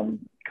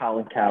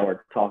Colin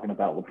Cowherd talking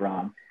about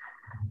LeBron,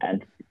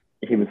 and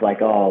he was like,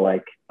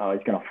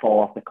 he's gonna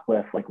fall off the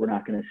cliff. Like, we're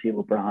not gonna see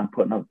LeBron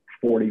putting up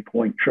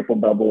 40-point triple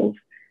doubles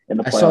in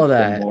the playoffs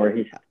anymore.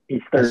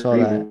 He's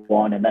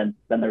 31, and then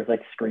there's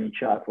like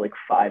screenshots, like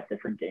 5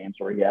 different games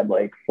where he had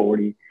like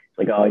 40. It's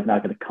like, he's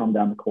not gonna come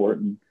down the court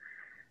and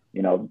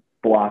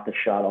block the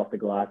shot off the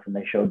glass, and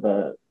they showed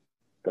the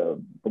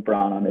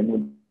LeBron on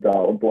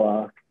Iguodala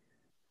block,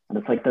 and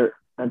it's like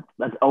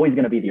that's always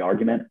going to be the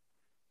argument.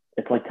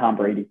 It's like Tom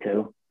Brady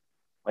too.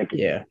 Like,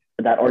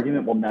 that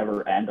argument will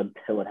never end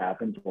until it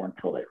happens or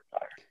until they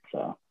retire.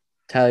 So,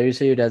 Tyler, you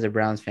say your dad's a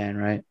Browns fan,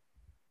 right?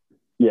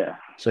 Yeah.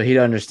 So he'd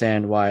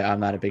understand why I'm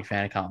not a big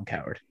fan of Colin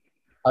Cowherd.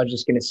 I was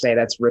just gonna say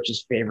that's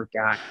Rich's favorite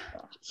guy.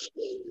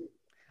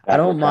 I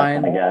don't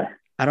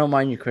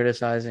mind you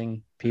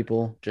criticizing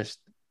people, just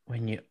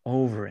when you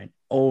over and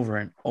over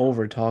and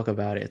over talk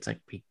about it, it's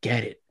like, we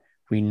get it.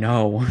 We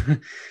know.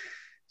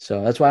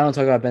 So that's why I don't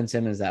talk about Ben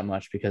Simmons that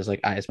much, because like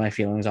it's my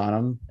feelings on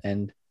him,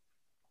 and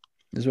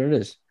this is what it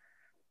is.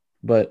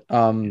 But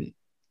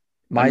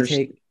my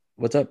take,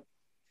 what's up?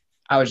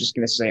 I was just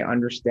gonna say,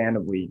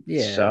 understandably,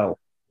 so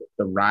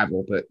the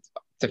rival, but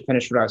to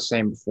finish what I was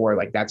saying before,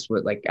 like that's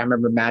what, like, I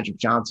remember Magic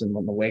Johnson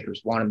when the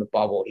Lakers won in the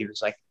bubble, he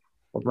was like,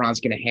 LeBron's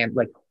gonna hand,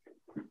 like,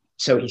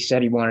 so he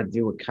said he wanted to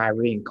do with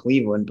Kyrie in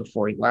Cleveland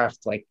before he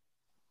left. Like,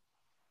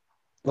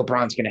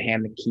 LeBron's going to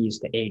hand the keys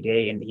to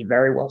AD, and he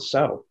very well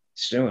so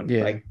soon.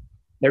 Yeah. Like,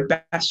 they're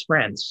best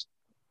friends.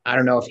 I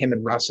don't know if him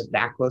and Russ have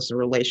that close a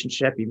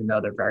relationship, even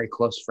though they're very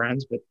close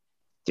friends. But,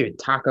 dude,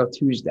 Taco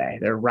Tuesday,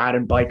 they're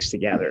riding bikes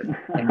together.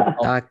 And,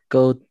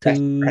 Taco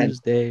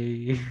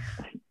Tuesday.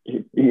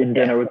 Eating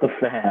dinner with the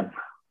fam.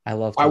 I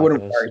love tacos. I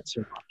wouldn't worry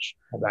too much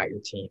about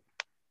your team.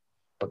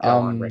 But go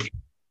on, Rich.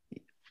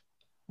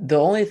 The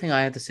only thing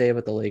I have to say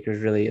about the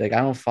Lakers, really, like,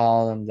 I don't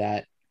follow them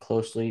that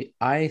closely.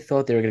 I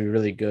thought they were going to be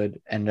really good,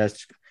 and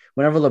just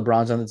whenever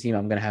LeBron's on the team,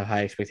 I'm going to have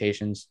high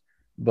expectations.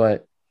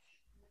 But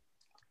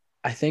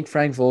I think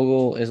Frank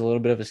Vogel is a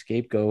little bit of a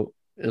scapegoat,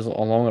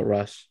 along with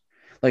Russ.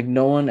 Like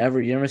no one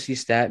ever. You never see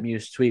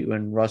StatMuse tweet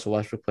when Russell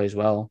Westbrook plays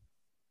well.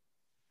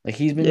 Like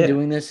he's been Yeah.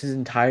 doing this his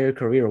entire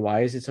career.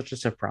 Why is it such a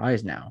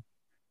surprise now?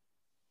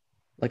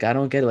 Like I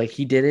don't get it. Like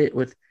he did it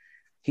with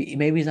he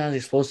maybe he's not as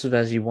explosive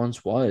as he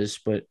once was,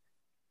 but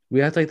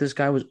we act like this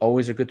guy was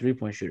always a good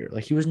 3-point shooter.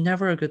 Like he was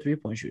never a good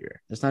 3-point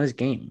shooter. That's not his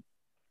game.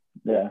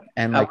 Yeah.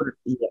 And I like would,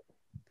 yeah.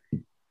 I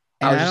and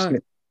was I just don't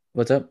gonna,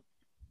 what's up?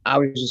 I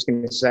was just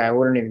gonna say I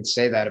wouldn't even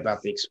say that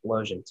about the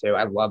explosion too.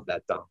 I love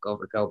that dunk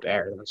over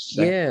Gobert. That was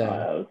sick, Yeah.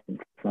 That was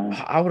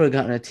insane. I would have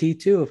gotten a T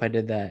too if I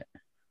did that.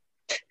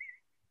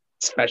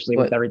 especially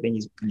with But everything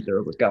he's been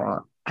through. What's going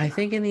on? I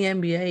think in the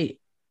NBA,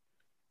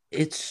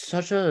 it's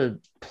such a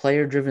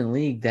player driven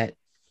league that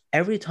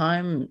every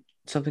time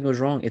something goes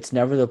wrong, it's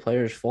never the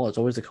player's fault. It's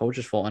always the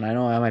coach's fault. And I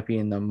know I might be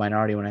in the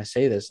minority when I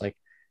say this. Like,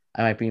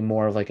 I might be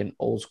more of like an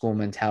old school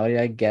mentality,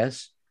 I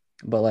guess.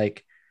 But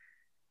like,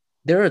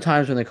 there are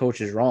times when the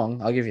coach is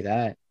wrong. I'll give you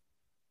that.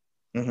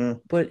 Mm-hmm.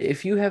 But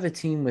if you have a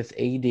team with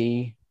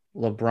AD,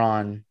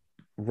 LeBron,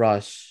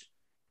 Russ,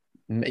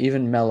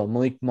 even Melo,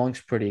 Malik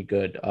Monk's pretty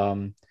good.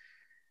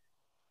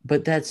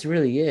 But that's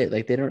really it.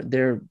 Like they don't,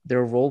 they're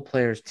role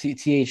players.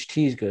 THT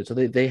is good, so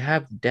they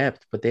have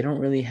depth, but they don't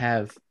really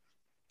have.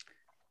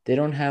 They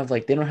don't have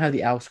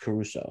the Alex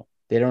Caruso.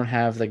 They don't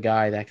have the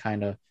guy that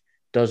kind of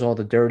does all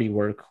the dirty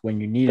work when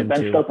you need The him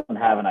bench to. doesn't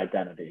have an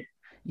identity.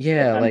 Let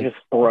Yeah, them like just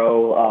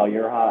throw, oh,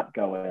 you're hot,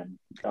 go in.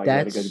 Oh, you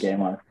had a good that's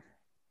game last.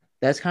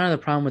 that's kind of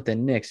the problem with the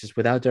Knicks is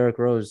without Derrick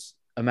Rose,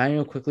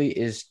 Emmanuel quickly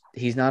is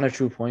he's not a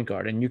true point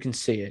guard, and you can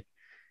see it.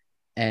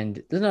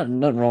 And there's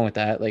nothing wrong with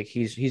that. Like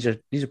he's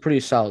a pretty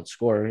solid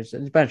scorer. He's a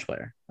bench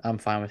player. I'm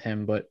fine with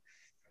him, but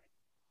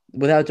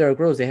without Derrick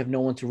Rose, they have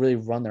no one to really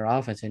run their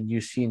offense. And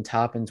you've seen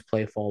Toppin's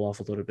play fall off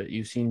a little bit.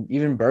 You've seen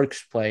even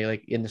Burks play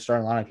like in the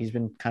starting lineup. He's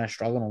been kind of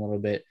struggling a little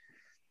bit.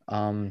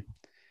 Um,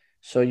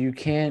 so you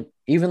can't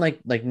even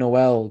like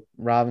Noel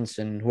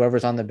Robinson,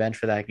 whoever's on the bench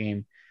for that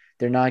game,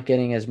 they're not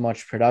getting as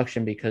much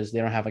production because they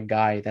don't have a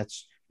guy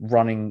that's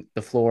running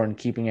the floor and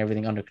keeping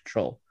everything under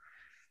control.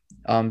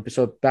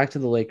 So back to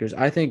the Lakers.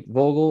 I think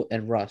Vogel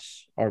and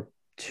Russ are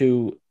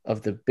two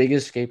of the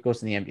biggest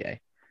scapegoats in the NBA.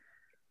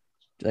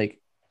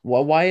 Like,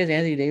 why is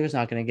Anthony Davis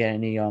not going to get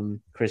any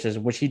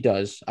criticism? Which he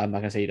does. I'm not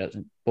going to say he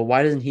doesn't, but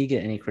why doesn't he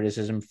get any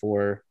criticism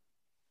for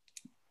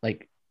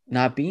like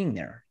not being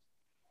there?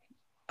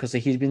 Because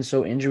like, he's been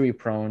so injury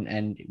prone,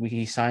 and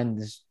he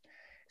signed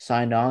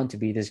on to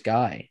be this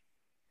guy,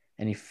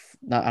 and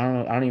not. I don't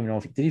know. I don't even know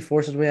if did he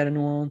force his way out of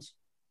New Orleans.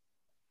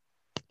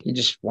 He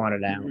just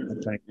wanted out.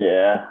 I think.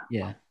 Yeah.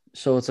 Yeah.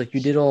 So it's like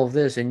you did all of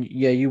this, and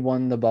yeah, you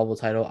won the bubble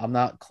title. I'm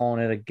not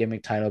calling it a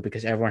gimmick title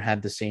because everyone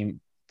had the same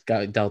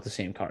got dealt the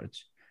same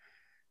cards.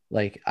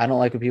 Like I don't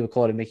like when people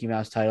call it a Mickey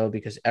Mouse title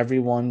because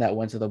everyone that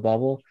went to the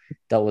bubble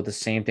dealt with the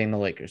same thing the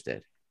Lakers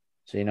did.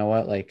 So you know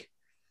what? Like,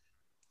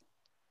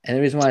 and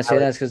the reason why I say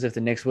that is because if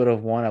the Knicks would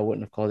have won, I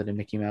wouldn't have called it a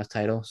Mickey Mouse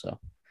title. So,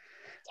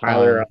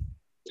 Tyler,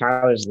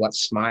 Tyler's left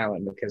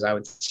smiling because I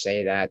would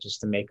say that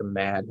just to make him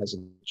mad as a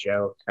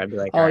joke. I'd be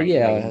like, all oh right,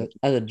 yeah,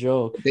 as a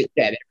joke. they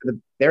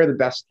were the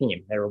best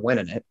team. They were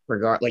winning it.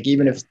 Like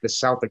even if the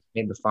Celtics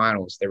made the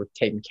finals, they were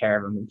taking care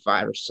of them in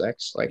 5 or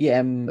 6. Like Yeah,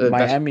 and the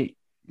best.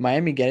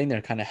 Miami getting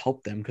there kind of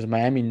helped them because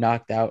Miami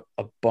knocked out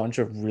a bunch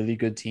of really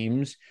good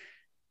teams,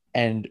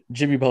 and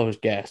Jimmy Butler's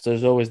gas.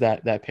 There's always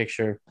that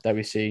picture that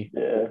we see,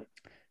 Yeah.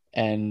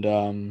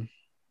 and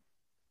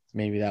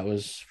maybe that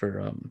was for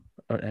an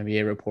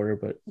NBA reporter,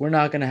 but we're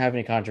not going to have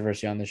any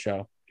controversy on the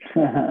show.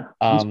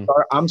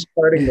 I'm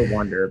starting to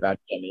wonder about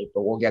Jimmy,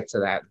 but we'll get to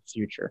that in the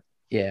future.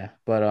 Yeah,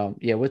 but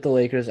yeah, with the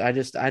Lakers, I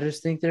just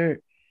think they're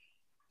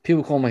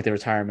people call them like the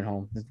retirement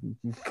home,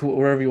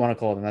 wherever you want to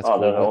call them. That's Oh,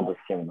 cool. they're the But oldest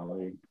team in the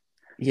league.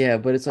 yeah,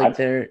 but it's like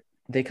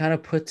they kind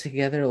of put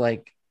together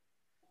like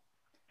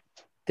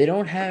they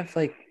don't have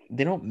like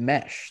they don't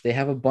mesh. They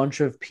have a bunch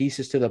of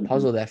pieces to the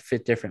puzzle that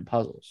fit different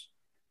puzzles.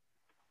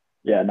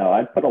 Yeah, no,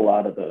 I'd put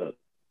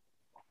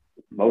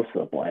most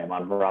of the blame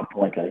on Rob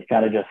Pelinka. He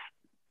kind of just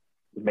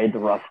made the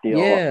Russ deal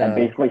and Yeah.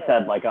 basically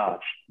said like, "Oh,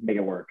 make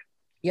it work."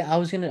 Yeah, I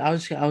was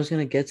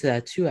gonna get to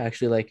that too,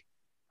 actually. Like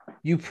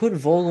you put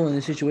Vogel in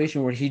a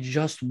situation where he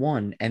just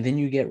won, and then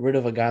you get rid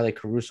of a guy like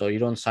Caruso. You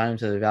don't sign him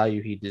to the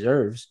value he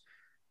deserves,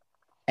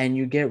 and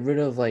you get rid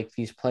of like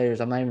these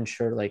players. I'm not even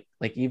sure, like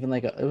even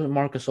like it was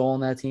Marcus Gasol on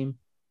that team,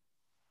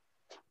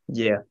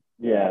 Yeah,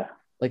 Yeah,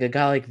 like a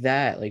guy like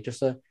that, like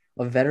just a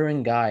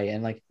veteran guy,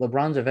 and like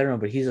LeBron's a veteran,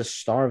 but he's a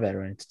star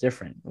veteran. It's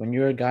different when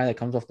you're a guy that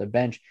comes off the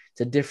bench.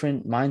 It's a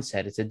different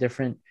mindset. It's a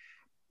different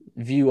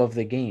view of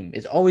the game.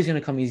 It's always going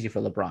to come easy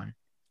for LeBron.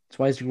 That's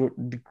why he's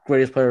the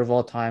greatest player of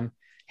all time.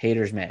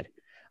 Haters mad.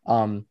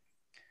 Um,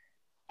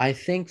 I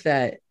think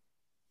that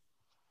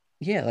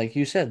yeah, like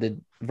you said, the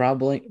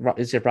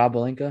is it Rob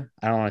Pelinka?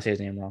 I don't want to say his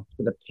name wrong.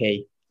 with a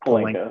P.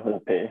 Pelinka with a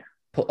P.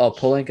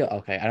 Pelinka.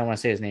 Okay, I don't want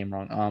to say his name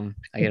wrong.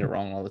 I get it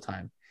wrong all the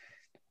time.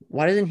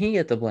 Why doesn't he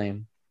get the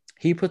blame?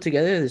 He put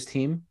together this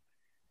team.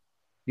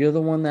 You're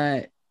the one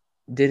that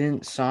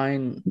didn't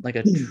sign like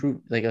a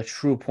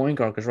true point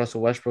guard because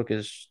Russell Westbrook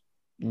is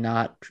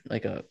not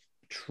like a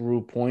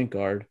true point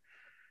guard.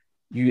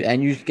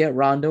 You get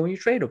Rondo and you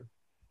trade him.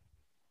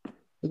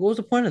 Like, what was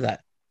the point of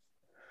that?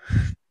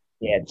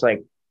 Yeah, it's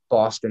like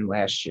Boston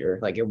last year.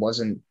 Like it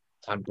wasn't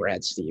on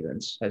Brad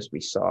Stevens, as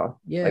we saw.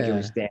 Like it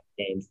was Yeah,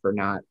 Dan Ainge for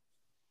not,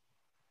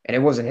 and it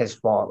wasn't his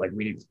fault. Like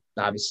we didn't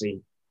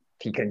obviously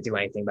he couldn't do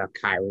anything about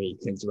Kyrie, he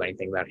couldn't do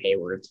anything about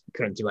Hayward,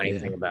 couldn't do yeah,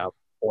 anything about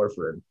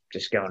Horford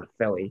just going to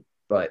Philly.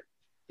 But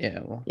yeah.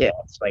 Well, yeah,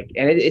 it's like,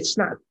 and it's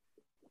not.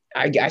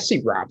 I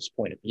see Rob's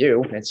point of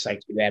view. It's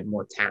like you had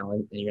more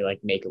talent and you're like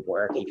make it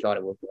work. He thought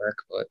it would work,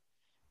 but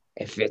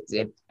if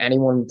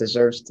anyone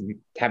deserves to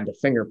have the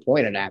finger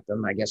pointed at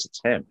them, I guess it's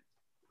him.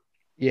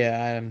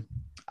 yeah.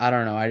 I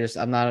don't know.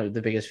 I'm not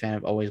the biggest fan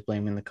of always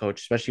blaming the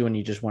coach, especially when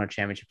you just won a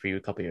championship for you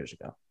a couple years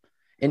ago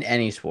in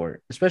any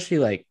sport, especially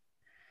like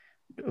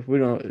we're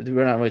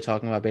not really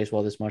talking about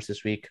baseball this much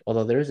this week,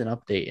 although there is an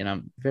update and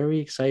I'm very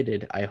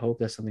excited. I hope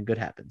that something good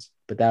happens,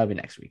 but that'll be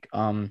next week.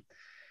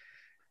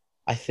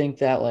 I think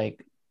that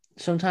like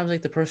sometimes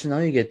like the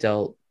personnel you get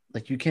dealt,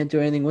 like you can't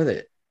do anything with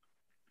it.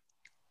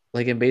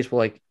 Like in baseball,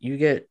 like you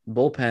get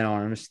bullpen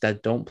arms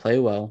that don't play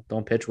well,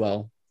 don't pitch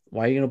well.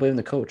 Why are you gonna blame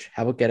the coach?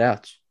 How about get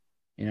outs?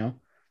 You know,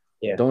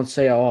 Yeah. don't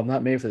say, "Oh, I'm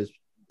not made for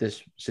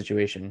this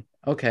situation."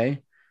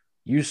 Okay,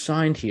 you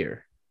signed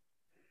here,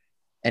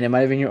 and it might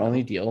have been your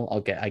only deal.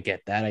 I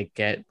get that. I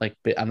get like,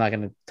 but I'm not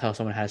gonna tell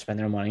someone how to spend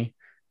their money,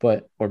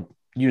 but or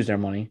use their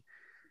money.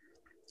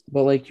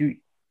 But like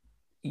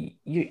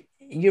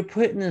you're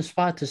put in a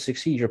spot to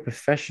succeed. You're a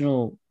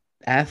professional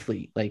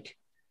athlete. Like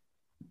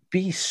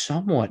be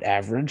somewhat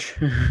average.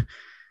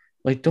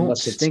 Like don't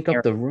Unless it's stink up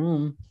Aaron. the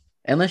room.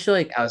 Unless you're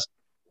like House.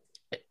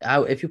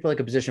 if you put like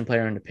a position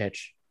player in the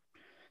pitch,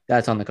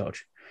 that's on the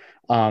coach.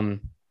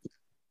 Um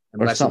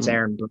or Unless it's something.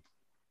 Aaron.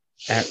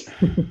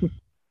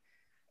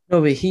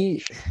 No, but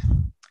he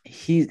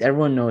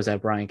everyone knows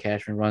that Brian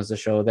Cashman runs the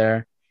show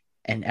there.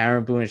 And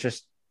Aaron Boone is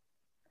just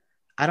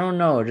I don't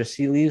know, just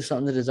he leaves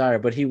something to desire,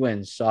 but he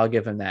wins, so I'll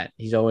give him that.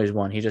 He's always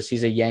won.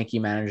 He's a Yankee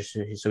manager,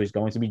 so he's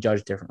going to be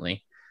judged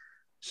differently.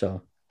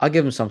 So I'll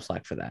give him some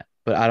slack for that,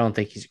 but I don't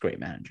think he's a great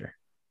manager.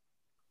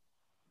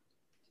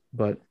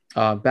 But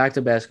back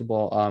to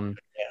basketball.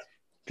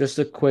 Just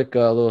a quick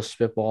little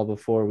spitball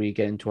before we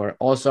get into our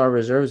All-Star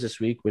reserves this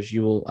week, which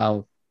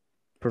I'll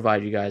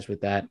provide you guys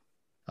with that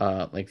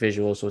like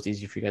visual, so it's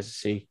easy for you guys to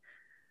see.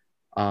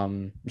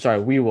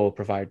 Sorry, we will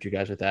provide you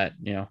guys with that.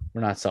 You know,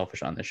 we're not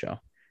selfish on this show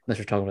unless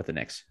we're talking about the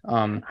Knicks.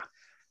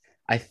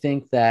 I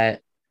think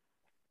that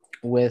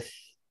with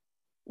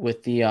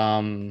the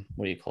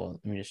what do you call it?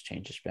 Let me just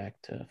change this back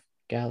to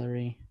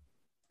gallery.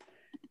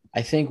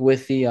 I think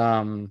with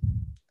the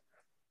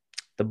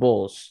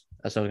Bulls,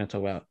 that's what I was gonna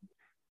talk about.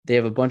 They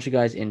have a bunch of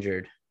guys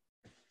injured,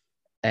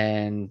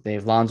 and they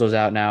have Lonzo's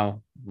out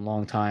now,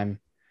 long time.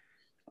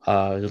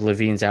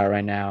 Levine's out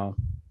right now.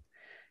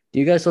 Do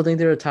you guys still think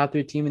they're a top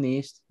 3 team in the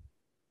East?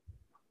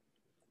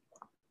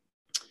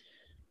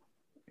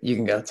 You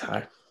can go,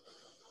 Ty.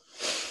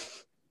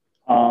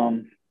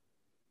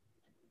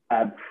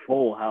 At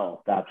full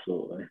health,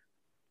 absolutely.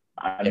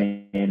 I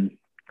mean,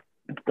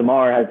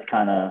 DeMar has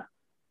kind of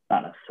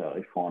not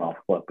necessarily fallen off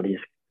the cliff, but he's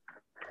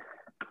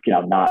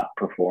not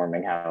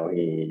performing how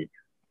he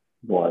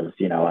was,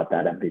 at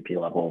that MVP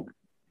level,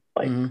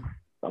 like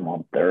a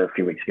month or a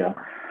few weeks ago.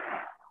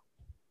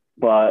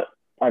 But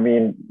I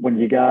mean, when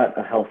you got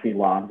a healthy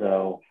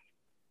Lonzo,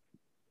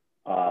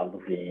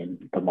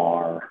 Levine,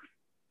 DeMar,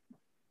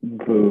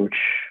 Vooch,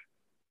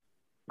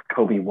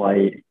 Kobe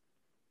White,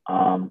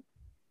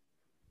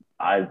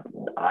 I'd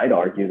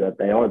argue that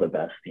they are the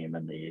best team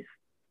in the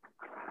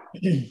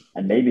East,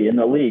 and maybe in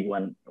the league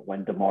when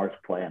DeMar's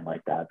playing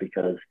like that,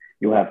 because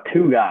you have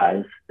two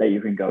guys that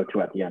you can go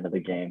to at the end of the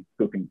game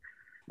who can,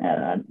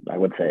 and I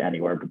would say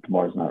anywhere, but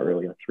DeMar's not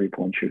really a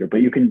 3-point shooter,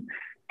 but you can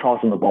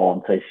toss them the ball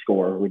and say,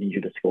 score, we need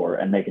you to score,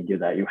 and they can do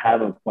that. You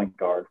have a point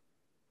guard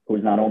who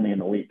is not only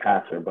an elite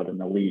passer, but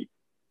an elite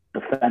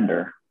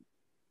defender.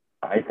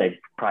 I think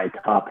probably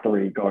top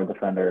 3 guard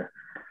defender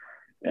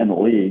in the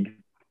league.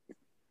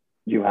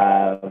 You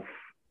have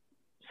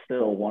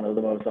still one of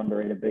the most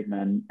underrated big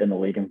men in the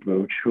league in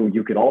Vooch, who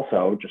you could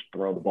also just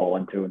throw the ball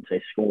into and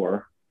say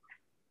score.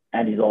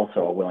 And he's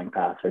also a willing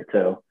passer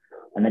too.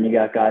 And then you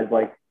got guys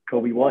like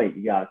Kobe White,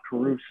 you got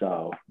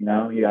Caruso,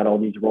 you got all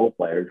these role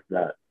players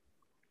that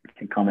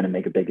can come in and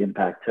make a big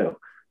impact too.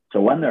 So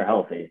when they're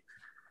healthy,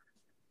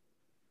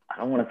 I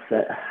don't want to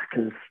say,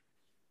 because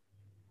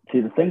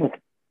see, the thing with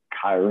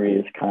Kyrie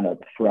is kind of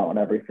throwing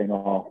everything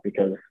off,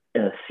 because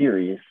in a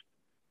series,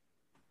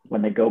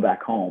 when they go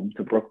back home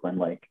to Brooklyn,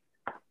 like,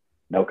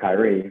 no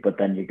Kyrie, but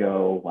then you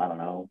go, I don't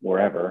know,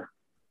 wherever.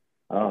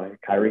 Oh,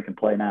 Kyrie can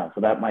play now.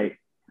 So that might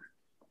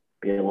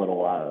be a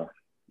little,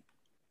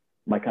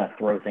 might kind of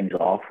throw things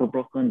off for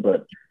Brooklyn.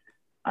 But,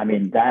 I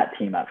mean, that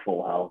team at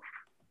full health,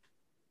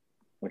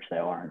 which they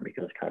aren't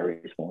because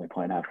Kyrie's only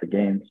playing half the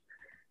games,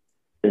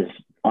 is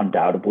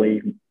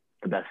undoubtedly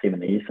the best team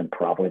in the East and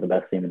probably the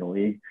best team in the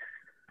league.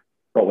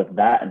 But with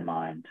that in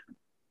mind,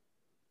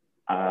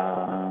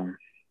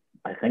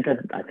 I think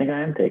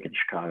I am taking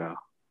Chicago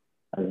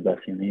as the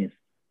best team in the East.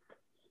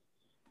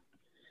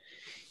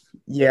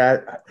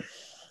 Yeah,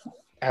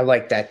 I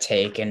like that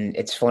take, and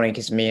it's funny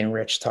because me and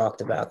Rich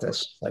talked about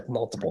this like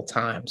multiple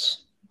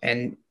times.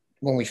 And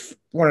when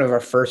one of our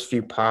first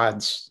few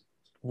pods,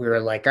 we were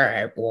like, all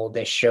right, well,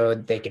 they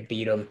showed they could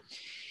beat them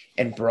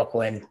in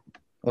Brooklyn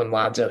when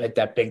Lonzo hit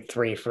that big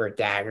three for a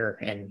dagger,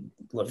 and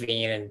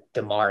Levine and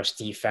DeMar's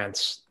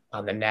defense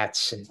on the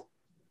Nets and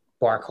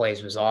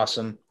Barclays was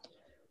awesome.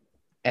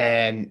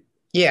 And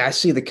yeah, I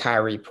see the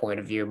Kyrie point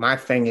of view. My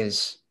thing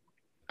is,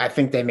 I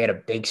think they made a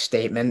big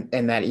statement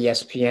in that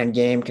ESPN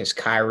game because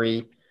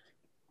Kyrie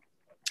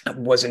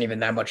wasn't even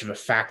that much of a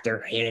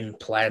factor. He didn't even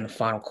play in the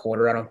final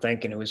quarter, I don't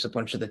think. And it was a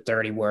bunch of the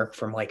dirty work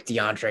from like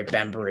DeAndre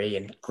Bembry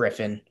and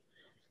Griffin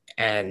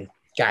and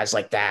guys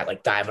like that,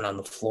 like diving on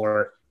the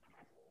floor.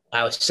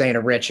 I was saying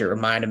to Rich, it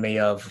reminded me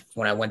of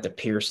when I went to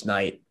Pierce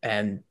night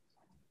and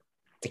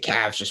the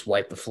Cavs just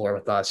wiped the floor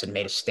with us and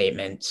made a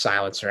statement,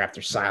 silencer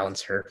after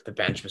silencer. The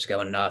bench was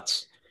going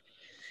nuts,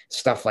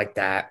 stuff like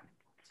that.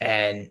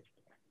 And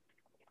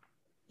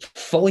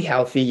fully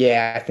healthy,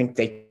 yeah, I think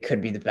they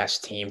could be the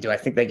best team. Do I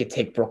think they could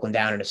take Brooklyn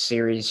down in a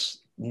series?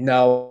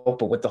 No,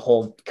 but with the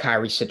whole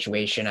Kyrie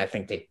situation, I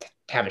think they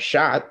have a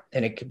shot,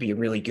 and it could be a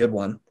really good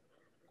one.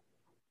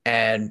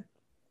 And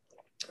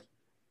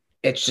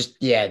it's just,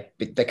 yeah,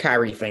 the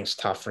Kyrie thing's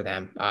tough for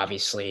them,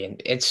 obviously,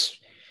 and it's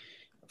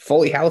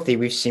fully healthy.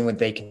 We've seen what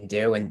they can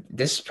do, and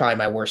this is probably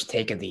my worst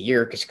take of the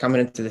year because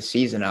coming into the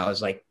season, I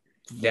was like,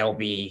 they'll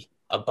be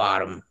a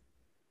bottom,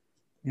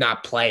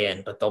 not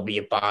play-in, but they'll be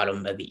a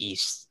bottom of the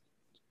East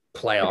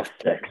playoff.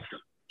 Six.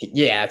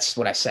 Yeah, that's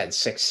what I said,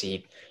 6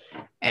 seed.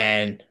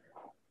 And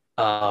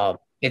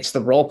it's the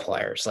role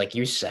players, like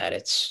you said.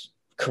 It's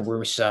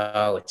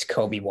Caruso, it's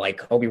Kobe White.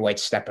 Kobe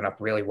White's stepping up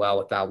really well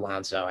without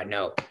Lonzo. I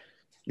know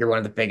you're one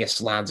of the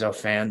biggest Lonzo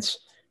fans.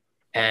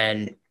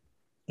 And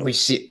we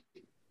see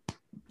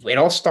it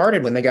all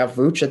started when they got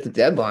Vooch at the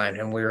deadline,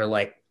 and we were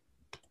like,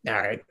 all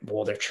right,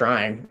 well, they're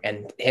trying.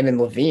 And him and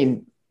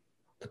Levine,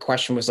 the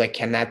question was like,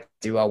 can that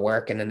duo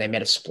work? And then they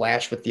made a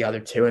splash with the other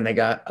two, and they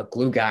got a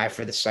glue guy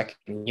for the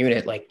second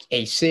unit, like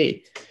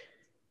AC.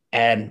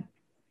 And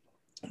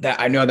that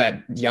I know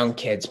that young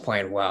kid's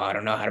playing well. I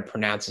don't know how to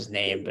pronounce his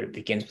name, but it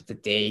begins with the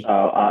D.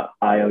 Io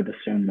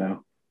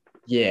DeSumo.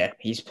 Yeah,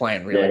 he's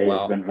playing really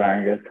well. He's been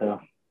very good too.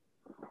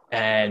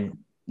 And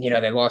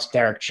they lost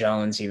Derek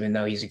Jones, even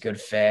though he's a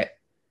good fit.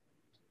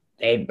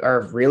 They are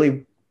a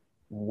really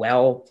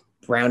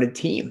well-rounded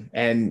team,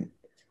 and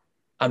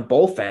on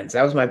both ends,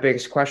 that was my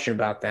biggest question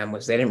about them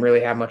was they didn't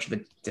really have much of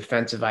a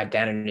defensive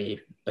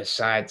identity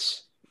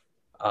besides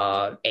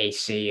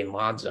AC and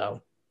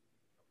Lonzo.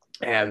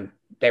 And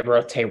they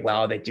rotate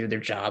well, they do their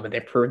job, and they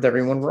proved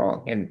everyone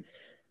wrong. And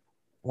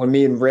when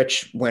me and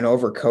Rich went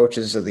over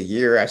coaches of the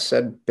year, I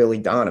said Billy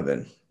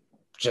Donovan.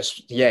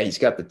 Just, yeah, he's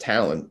got the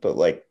talent, but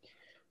like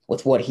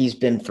with what he's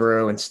been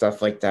through and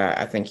stuff like that,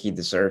 I think he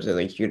deserves it.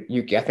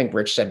 Like I think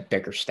Rich said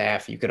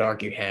Bickerstaff. You could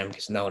argue him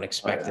because no one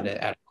expected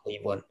it out of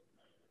Cleveland.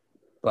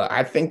 But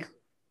I think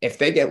if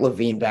they get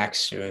Levine back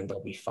soon,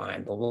 they'll be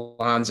fine. The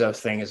Lonzo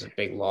thing is a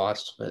big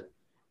loss, but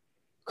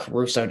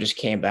Caruso just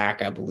came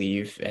back, I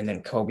believe, and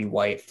then Kobe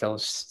White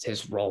fills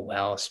his role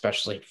well,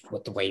 especially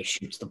with the way he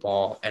shoots the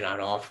ball and on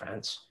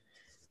offense.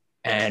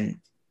 And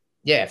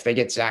yeah, if they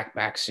get Zach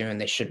back soon,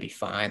 they should be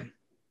fine,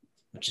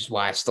 which is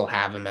why I still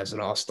have him as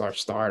an all-star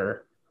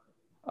starter.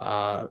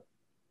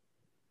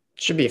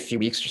 Should be a few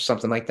weeks or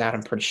something like that,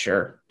 I'm pretty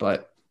sure.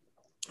 But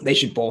they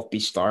should both be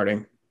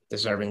starting,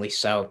 deservingly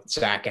so,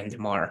 Zach and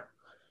DeMar.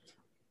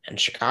 And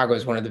Chicago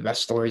is one of the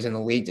best stories in the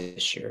league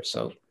this year.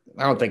 So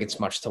I don't think it's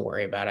much to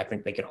worry about. I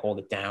think they could hold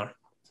it down.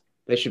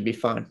 They should be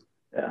fine.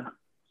 Yeah.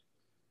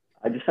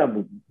 I just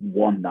have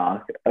one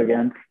knock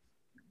against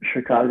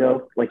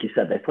Chicago. Like you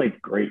said, they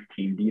played great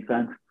team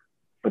defense,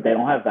 but they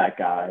don't have that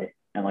guy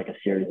in like a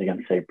series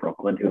against, say,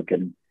 Brooklyn,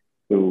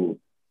 who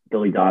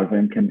Billy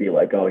Donovan can be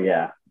like, oh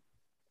yeah,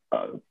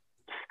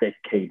 stick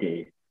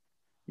KD.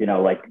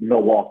 Like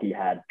Milwaukee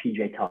had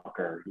PJ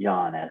Tucker,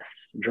 Giannis,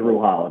 Drew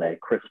Holiday,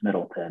 Chris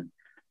Middleton.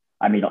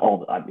 I mean,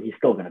 he's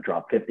still going to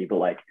drop 50, but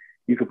like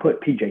you could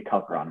put PJ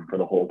Tucker on him for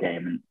the whole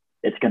game, and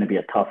it's going to be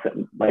a tough.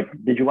 Like,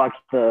 did you watch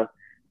the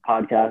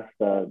podcast,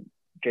 the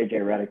JJ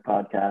Redick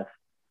podcast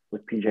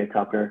with PJ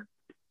Tucker?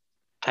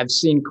 I've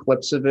seen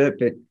clips of it,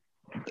 but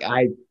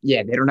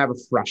they don't have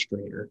a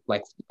frustrator,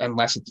 like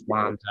unless it's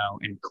Lonzo,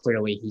 and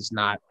clearly he's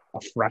not a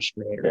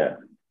frustrator. Yeah.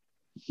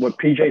 What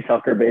PJ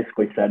Tucker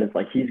basically said is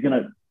like he's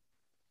going to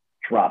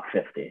drop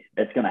 50.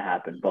 It's going to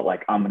happen, but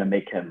like I'm going to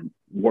make him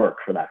work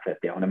for that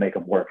 50. I'm going to make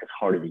him work as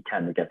hard as he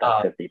can to get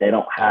that 50. They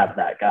don't have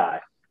that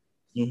guy.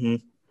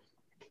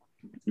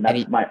 Mm-hmm.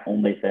 That's my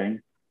only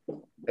thing.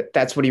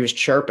 That's what he was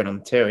chirping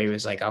him too. He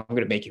was like, I'm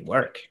going to make you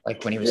work.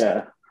 Like when he was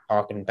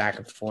talking back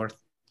and forth.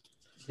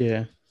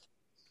 Yeah.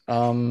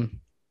 Honestly,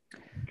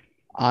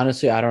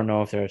 I don't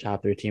know if they're a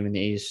top 3 team in the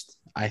East.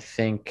 I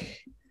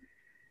think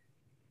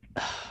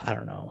I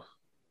don't know.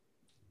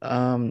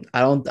 I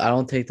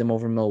don't take them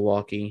over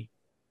Milwaukee.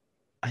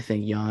 I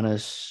think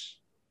Giannis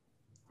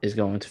is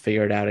going to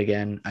figure it out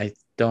again. I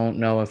don't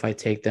know if I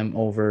take them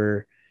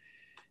over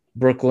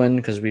Brooklyn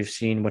because we've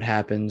seen what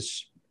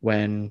happens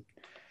when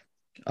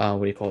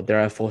They're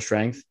at full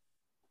strength.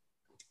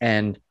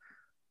 And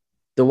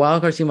the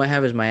wild card team I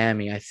have is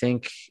Miami. I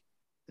think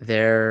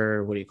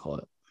they're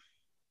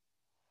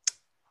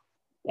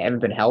They haven't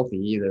been healthy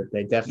either.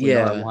 They definitely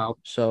are Yeah. wild.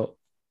 So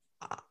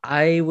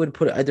I would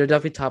they're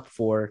definitely top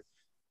four.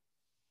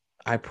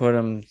 I put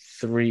them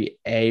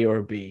 3A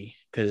or B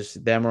because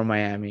them or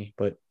Miami.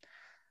 But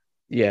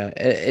yeah,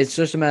 it's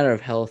just a matter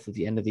of health at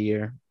the end of the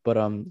year. But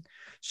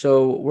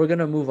so we're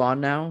gonna move on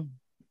now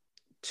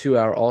to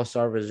our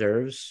All-Star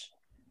reserves.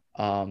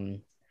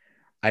 Um,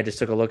 I just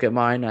took a look at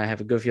mine. I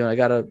have a good feeling. I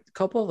got a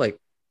couple of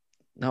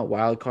not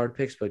wild card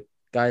picks, but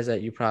guys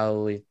that you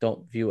probably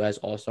don't view as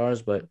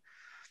All-Stars, but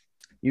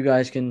you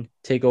guys can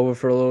take over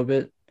for a little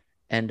bit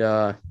and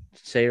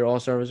say your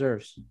All-Star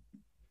reserves.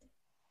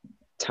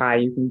 Ty,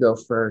 you can go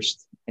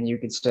first, and you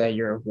could say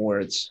your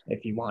awards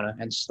if you want to,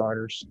 and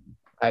starters.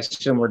 I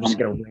assume we're just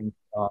going to ring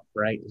it off,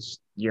 right?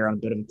 You're on a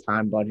bit of a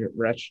time budget,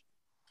 Rich.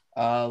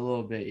 A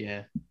little bit,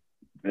 yeah.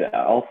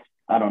 Yeah,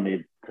 I don't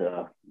need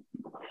to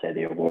say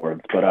the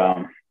awards, but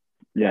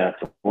yeah.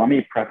 So let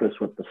me preface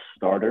with the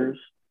starters.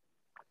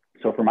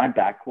 So for my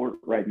backcourt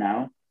right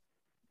now,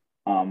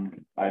 I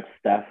have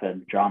Steph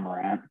and John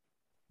Morant.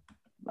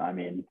 I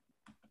mean,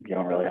 you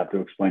don't really have to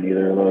explain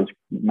either of those.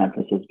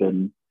 Memphis has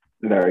been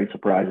very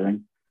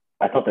surprising.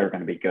 I thought they were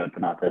going to be good,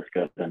 but not this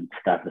good. And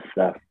Steph is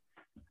Steph.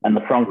 And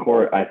the front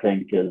court, I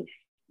think, is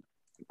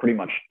pretty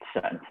much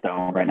set in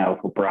stone right now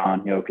with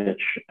LeBron, Jokic,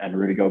 and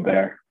Rudy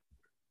Gobert.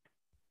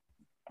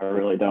 I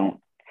really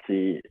don't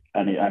see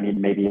any. I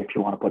mean, maybe if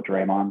you want to put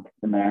Draymond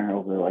in there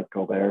over like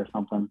Gobert or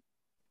something.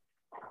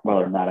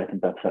 Other than that, I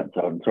think that's set in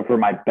stone. So for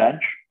my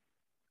bench,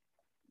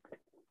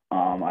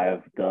 I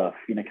have the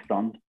Phoenix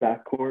Suns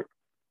backcourt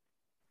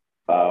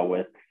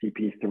with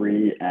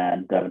CP3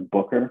 and Devin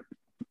Booker.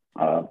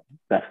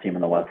 Best team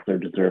in the West. They're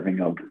deserving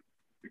of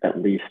at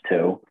least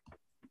 2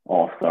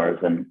 All-Stars.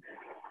 And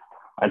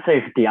I'd say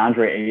if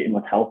DeAndre Ayton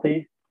was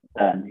healthy,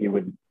 then he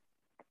would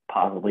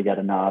possibly get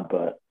a nod,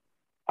 but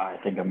I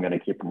think I'm going to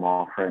keep him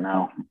off right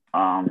now.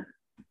 I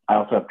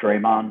also have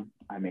Draymond.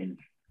 I mean,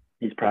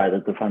 he's probably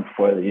the defensive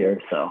player of the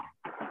year. So,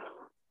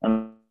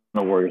 and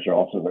the Warriors are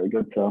also very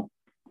good. So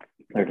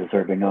they're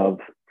deserving of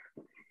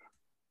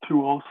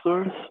 2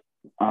 All-Stars.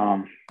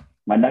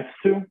 My next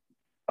 2,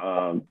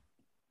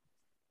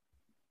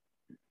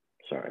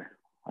 sorry,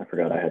 I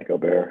forgot I had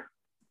Gobert.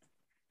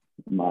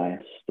 My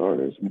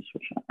starters, let me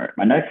switch on. All right,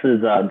 my next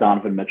is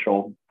Donovan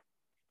Mitchell.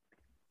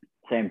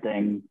 Same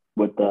thing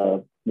with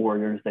the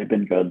Warriors. They've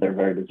been good. They're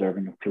very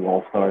deserving of 2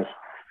 All-Stars.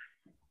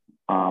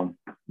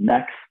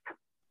 Next,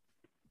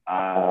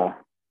 a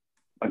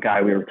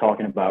guy we were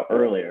talking about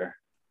earlier,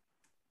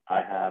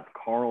 I have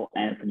Karl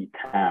Anthony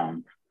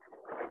Towns.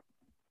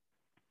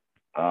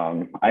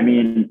 I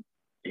mean,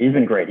 he's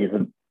been great.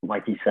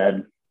 Like he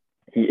said,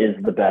 he is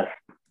the best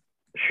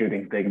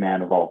shooting big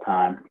man of all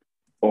time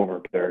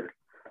over Dirk.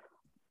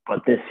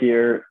 But this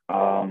year,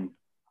 I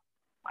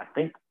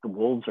think the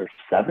Wolves are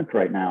 7th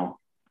right now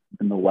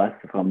in the West,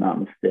 if I'm not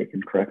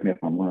mistaken. Correct me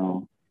if I'm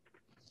wrong.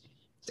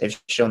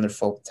 They've shown their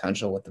full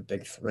potential with the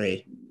big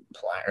 3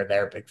 plan, or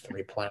their big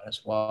 3 plan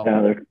as well.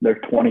 Yeah, they're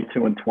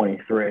 22 and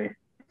 23.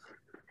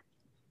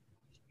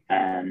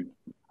 And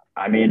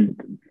I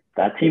mean,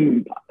 that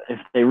team, if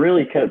they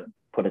really could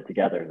put it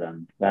together,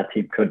 then that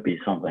team could be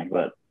something.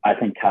 But I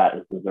think Kat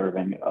is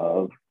deserving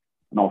of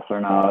an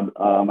All-Star nod.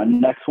 My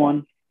next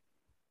one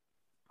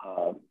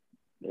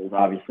is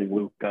obviously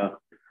Luka.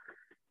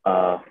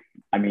 I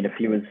mean, if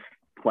he was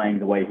playing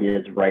the way he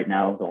is right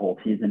now the whole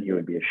season, he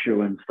would be a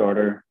shoo-in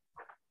starter.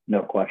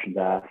 No questions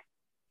asked.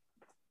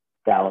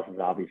 Dallas is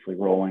obviously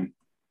rolling,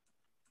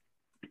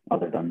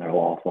 other than their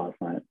loss last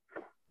night.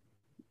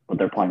 But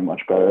they're playing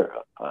much better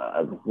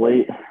as of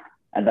late.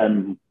 And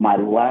then my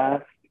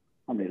last,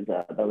 how many was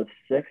that? That was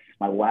 6.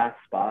 My last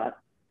spot,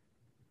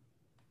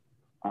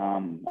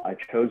 I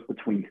chose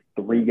between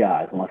 3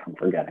 guys, unless I'm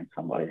forgetting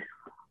somebody.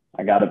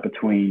 I got it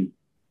between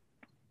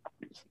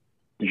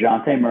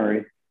DeJounte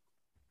Murray,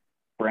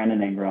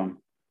 Brandon Ingram,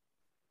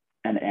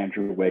 and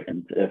Andrew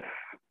Wiggins, if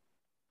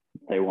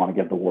they want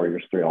to give the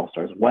Warriors 3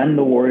 All-Stars. When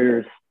the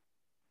Warriors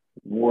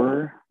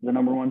were the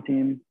number 1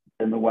 team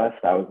in the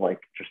West, I was like,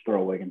 just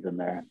throw Wiggins in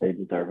there. They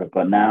deserve it.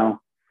 But now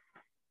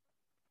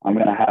I'm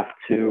going to have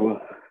to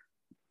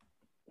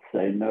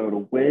say no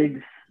to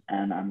Wiggs,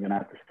 and I'm going to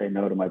have to say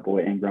no to my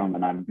boy Ingram,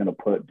 and I'm going to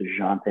put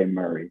DeJounte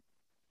Murray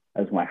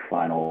as my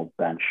final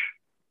bench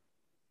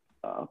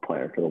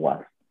player for the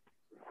West.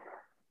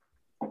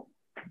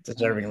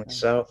 Deservingly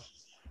so.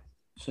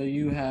 So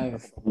you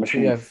have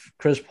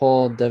Chris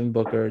Paul, Devin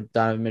Booker,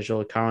 Donovan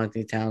Mitchell, Karl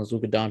Anthony Towns,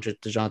 Luka Doncic,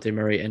 DeJounte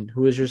Murray, and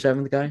who is your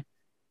 7th guy?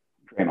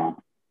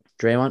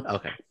 Draymond?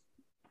 Okay.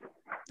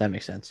 That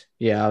makes sense.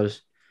 Yeah,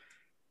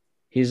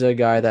 he's a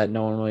guy that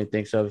no one really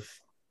thinks of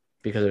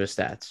because of his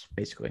stats,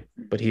 basically.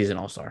 But he's an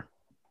all-star.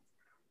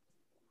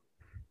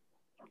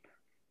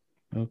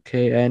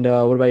 Okay, and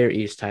what about your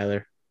East,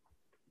 Tyler?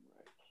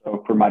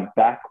 So for my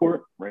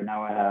backcourt, right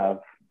now I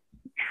have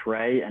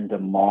Trey and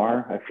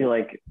DeMar. I feel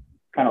like,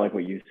 kind of like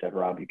what you said,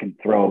 Rob, you can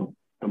throw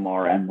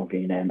DeMar and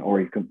Levine in,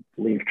 or you could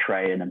leave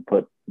Trey in and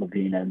put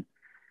Levine in.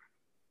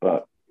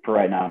 But for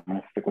right now, I'm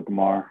going to stick with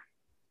DeMar.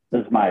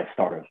 This is my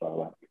starters, by the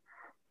way.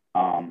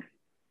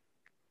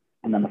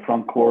 And then the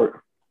front court,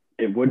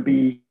 it would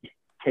be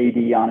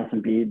KD, Giannis,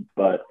 and Embiid,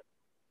 but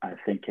I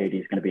think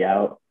KD is going to be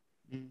out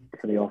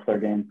for the All-Star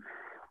game.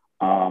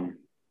 So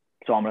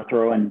I'm going to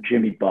throw in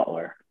Jimmy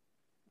Butler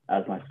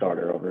as my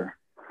starter over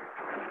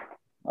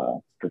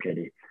for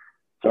KD.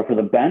 So for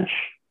the bench,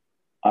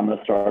 I'm going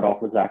to start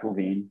off with Zach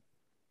LaVine.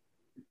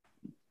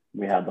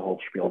 We had the whole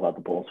spiel about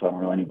the Bulls, so I don't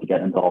really need to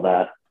get into all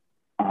that.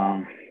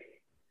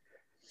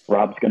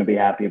 Rob's going to be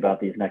happy about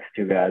these next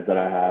two guys that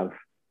I have,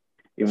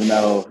 even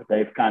though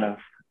they've kind of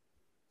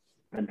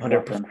been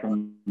suffering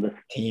from this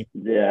team.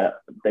 Yeah,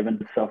 they've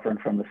been suffering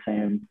from the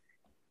same,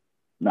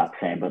 not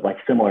same, but like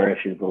similar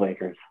issues the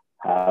Lakers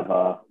have.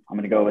 I'm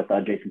going to go with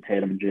Jason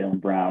Tatum and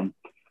Jaylen Brown.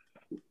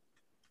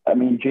 I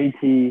mean,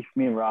 JT,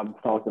 me and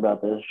Rob talked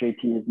about this.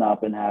 JT has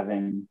not been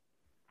having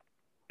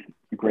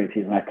a great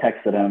season. I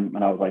texted him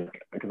and I was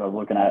like, because I was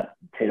looking at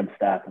Tatum's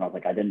stats and I was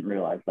like, I didn't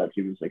realize that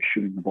he was like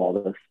shooting the ball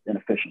this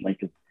inefficiently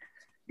because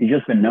he's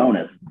just been known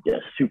as a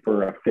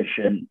super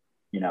efficient,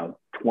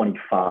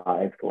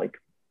 25 to like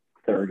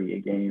 30 a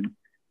game.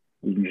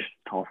 You can just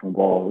toss him the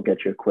ball, it'll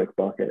get you a quick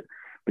bucket.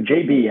 But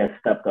JB has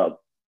stepped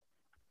up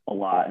a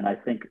lot, and I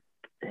think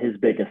his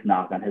biggest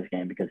knock on his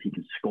game, because he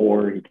can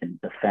score, he can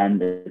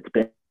defend, it's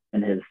been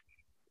in his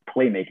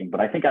playmaking. But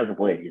I think as of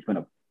late, he's been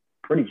a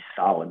pretty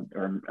solid,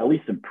 or at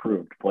least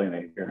improved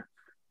playmaker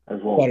as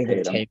well as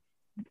Tatum.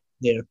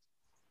 Yeah.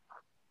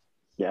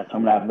 Yeah, so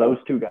I'm going to have those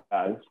two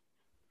guys.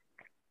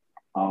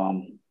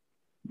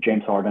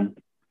 James Harden.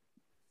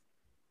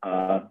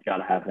 Got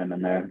to have him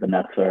in there. The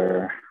Nets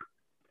are,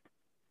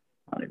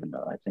 I don't even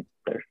know. I think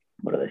they're,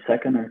 what are they,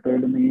 second or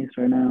third in the East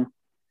right now?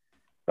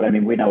 But I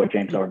mean, we know what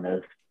James Harden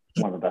is.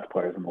 One of the best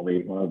players in the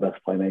league, one of the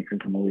best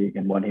playmakers in the league,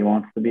 and when he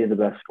wants to be the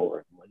best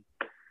scorer in the league.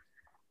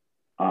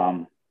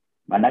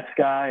 My next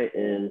guy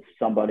is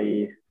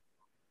somebody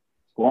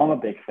who I'm a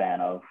big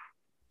fan of.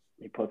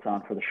 He puts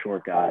on for the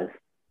short guys,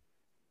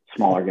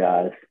 smaller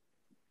guys,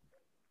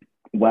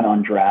 went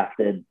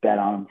undrafted, bet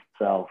on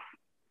himself,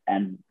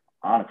 and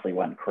honestly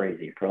went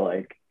crazy for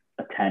like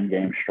a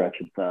 10-game stretch.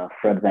 It's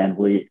Fred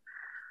VanVleet.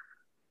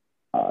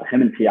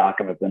 Him and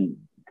Siakam have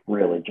been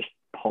really just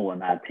pulling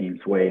that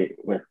team's weight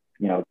with,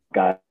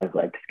 guys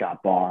like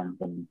Scott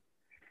Barnes and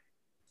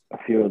a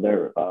few of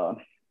their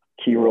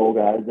key role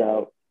guys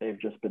out. They've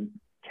just been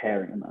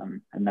carrying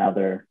them, and now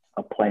they're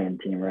a playing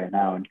team right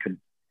now, and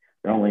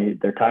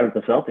they're tied with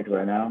the Celtics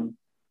right now.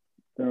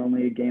 They're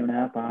only a game and a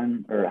half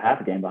behind, or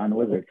half a game behind the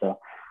Wizards, so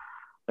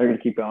they're going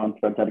to keep going.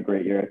 Fred's had a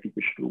great year. I think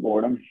we should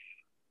reward him.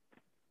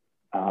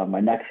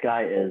 My next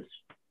guy is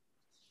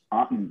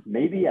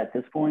maybe at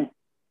this point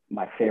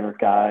my favorite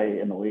guy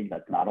in the league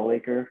that's not a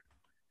Laker.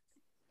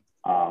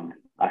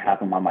 I have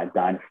him on my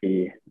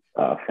dynasty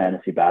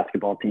fantasy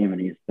basketball team,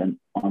 and he's been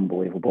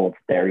unbelievable. It's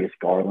Darius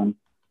Garland.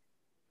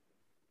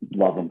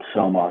 Love him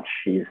so much.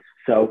 He's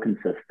so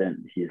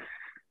consistent. He's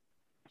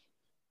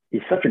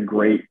such a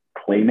great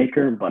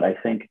playmaker, but I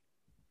think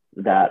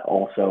that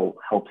also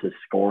helps his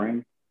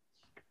scoring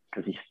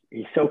because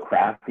he's so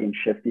crafty and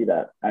shifty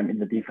that, I mean,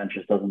 the defense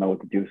just doesn't know what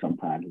to do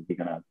sometimes. Is he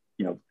going to,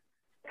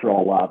 throw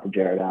a lot to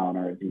Jared Allen,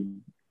 or is he,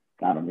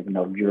 I don't even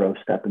know, Euro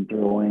stepping through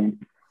the lane?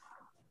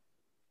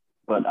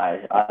 But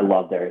I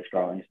love Darius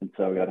Garland. He's been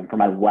so good. And for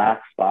my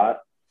last spot,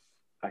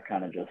 I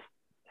kind of just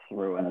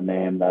threw in a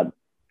name that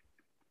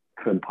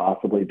could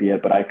possibly be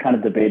it, but I kind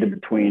of debated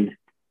between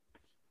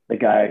the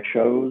guy I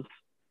chose,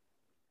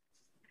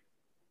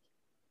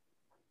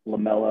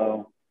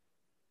 LaMelo,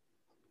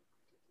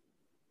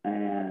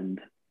 and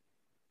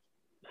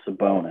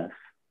Sabonis.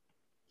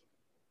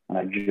 And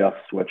I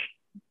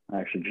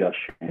actually just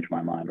changed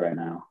my mind right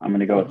now. I'm going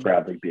to go with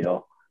Bradley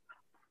Beal.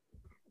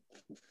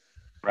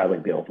 Bradley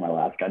Beal's my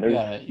last guy.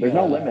 There's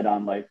no limit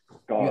on like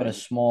guards. You got a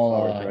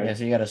small, right? Yeah,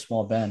 so you got a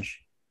small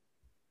bench.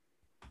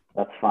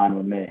 That's fine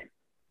with me.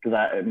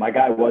 Because my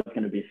guy was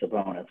going to be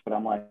Sabonis, but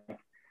I'm like,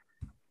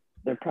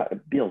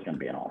 Beal's going to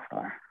be an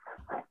all-star.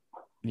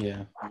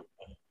 Yeah.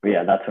 But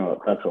yeah, that's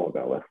what we'll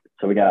go with.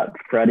 So we got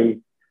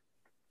Freddie,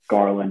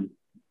 Garland,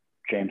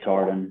 James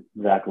Harden,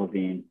 Zach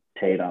LaVine,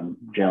 Tatum,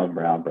 Jaylen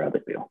Brown,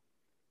 Bradley Beal.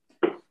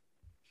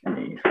 In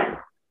the East.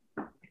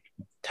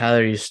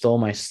 Tyler, you stole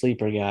my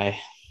sleeper guy.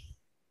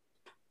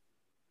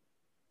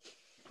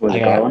 Was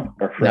it Garland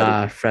or Freddie?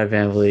 Nah, Fred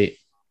VanVleet.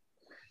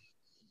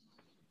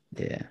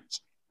 Yeah.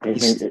 He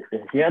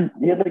had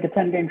like a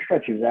 10-game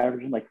stretch. He was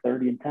averaging like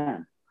 30 and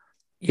 10.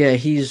 Yeah,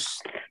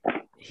 he's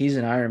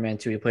an Iron Man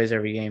too. He plays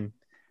every game.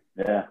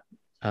 Yeah.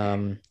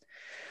 I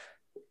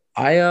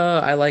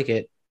like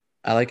it.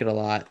 I like it a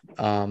lot.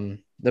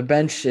 The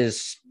bench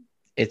it's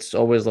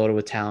always loaded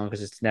with talent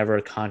because it's never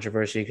a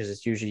controversy because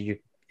it's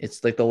usually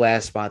it's like the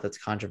last spot that's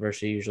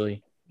controversy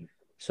usually.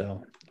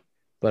 So,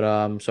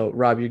 but so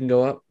Rob, you can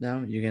go up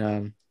now. You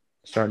can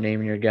start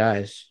naming your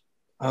guys.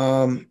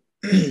 Well,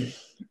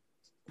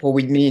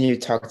 me and you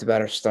talked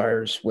about our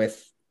starters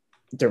with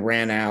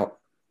Durant out.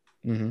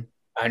 Mm-hmm.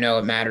 I know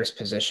it matters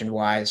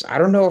position-wise. I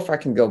don't know if I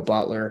can go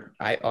Butler.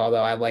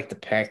 Although I like the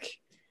pick.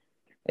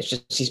 It's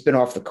just he's been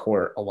off the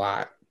court a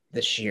lot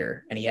this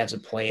year, and he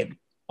hasn't played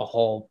a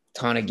whole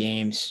ton of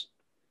games.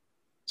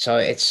 So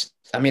it's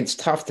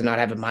tough to not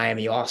have a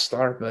Miami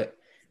All-Star, but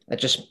that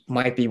just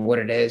might be what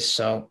it is.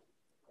 So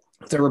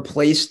to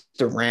replace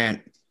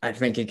Durant, I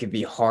think it could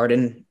be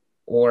Harden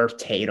or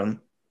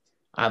Tatum.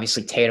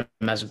 Obviously, Tatum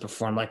hasn't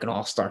performed like an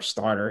all-star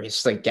starter.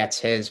 He's like gets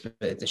his,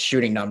 but the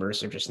shooting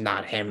numbers are just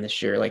not him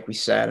this year, like we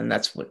said, and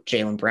that's what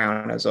Jaylen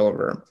Brown has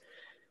over him.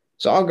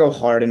 So I'll go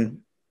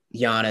Harden,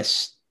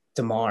 Giannis,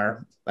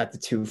 DeMar at the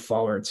two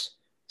forwards.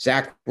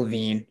 Zach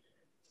LaVine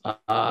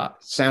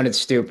sounded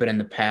stupid in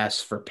the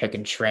past for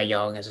picking Trae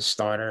Young as a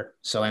starter.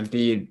 So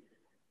Embiid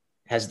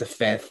has the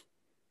fifth.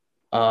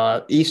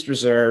 East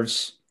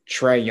reserves,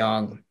 Trae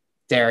Young,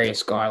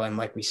 Darius Garland,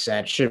 like we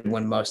said, should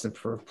win most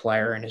improved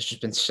player and has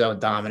just been so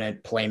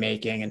dominant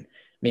playmaking. And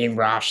me and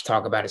Rosh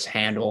talk about his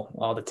handle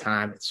all the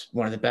time. It's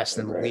one of the best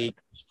in the league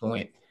at this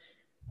point.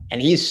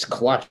 And he's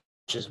clutch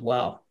as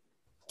well,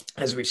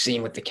 as we've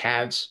seen with the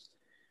Cavs.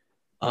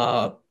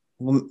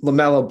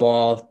 LaMelo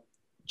Ball,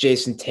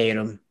 Jason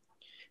Tatum,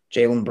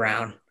 Jaylen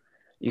Brown.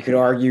 You could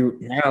argue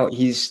now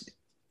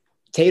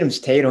Tatum's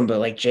Tatum, but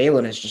like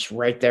Jaylen is just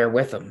right there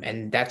with him.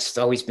 And that's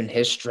always been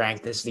his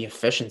strength is the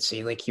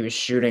efficiency. Like he was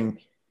shooting,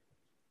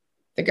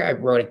 I think I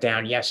wrote it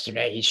down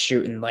yesterday. He's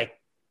shooting like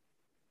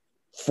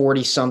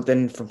 40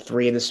 something from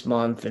three this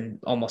month and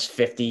almost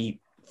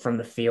 50 from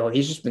the field.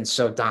 He's just been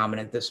so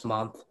dominant this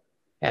month.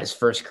 Had his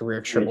first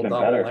career triple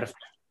double,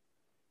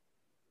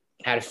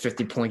 had a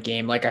 50-point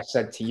game. Like I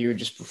said to you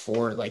just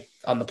before, like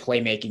on the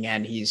playmaking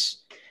end,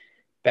 he's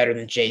better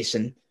than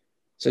Jason.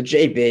 So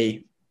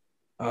JB,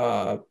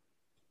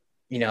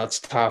 it's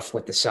tough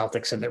with the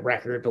Celtics and the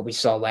record, but we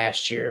saw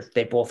last year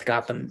they both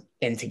got them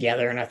in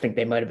together, and I think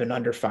they might have been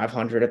under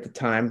 500 at the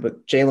time.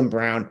 But Jaylen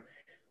Brown,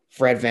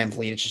 Fred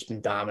VanVleet has just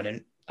been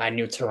dominant. I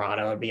knew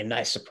Toronto would be a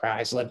nice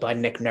surprise, led by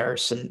Nick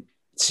Nurse, and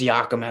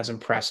Siakam has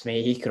impressed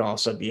me. He could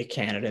also be a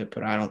candidate,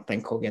 but I don't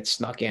think he'll get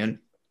snuck in.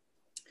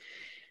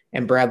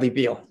 And Bradley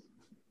Beal,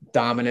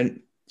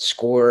 dominant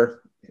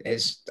scorer,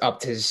 is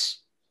upped his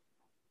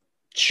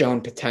shown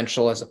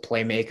potential as a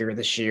playmaker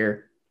this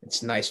year.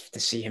 It's nice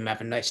to see him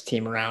have a nice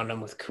team around him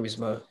with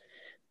Kuzma,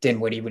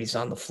 Dinwiddie when he's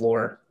on the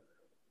floor,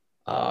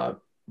 the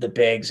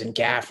Biggs and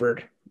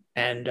Gafford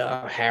and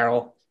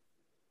Harrell.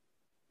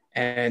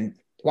 And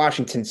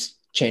Washington's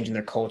changing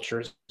their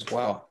cultures as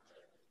well.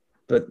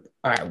 But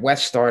all right,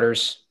 West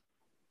starters,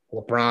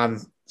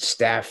 LeBron,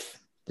 Steph,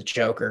 the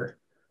Joker,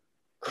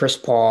 Chris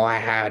Paul I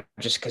had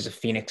just because of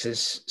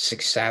Phoenix's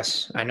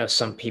success. I know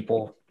some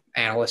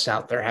analysts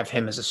out there have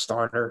him as a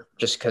starter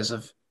just because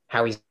of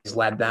how he's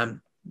led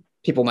them.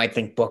 People might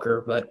think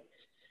Booker, but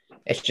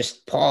it's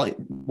just Paul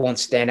won't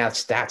stand out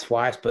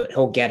stats-wise, but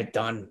he'll get it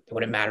done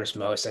when it matters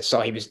most. I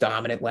saw he was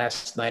dominant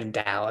last night in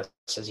Dallas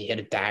as he hit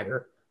a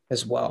dagger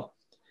as well.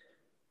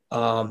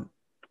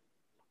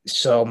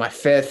 So my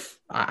fifth,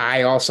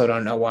 I also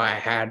don't know why I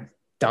had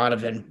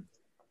Donovan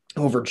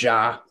over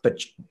Ja,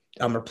 but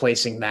I'm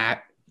replacing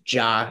that.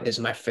 Ja is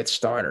my fifth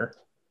starter.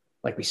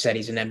 Like we said,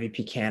 he's an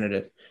MVP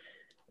candidate.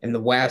 In the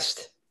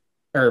West,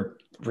 or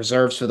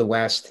reserves for the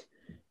West,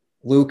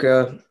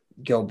 Luka,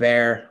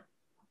 Gobert,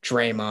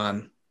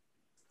 Draymond,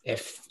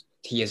 if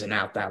he isn't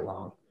out that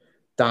long,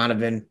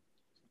 Donovan,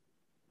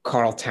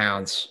 Karl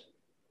Towns,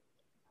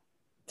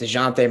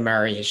 DeJounte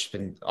Murray has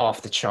been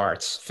off the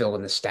charts,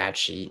 filling the stat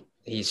sheet.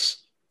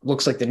 He's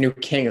looks like the new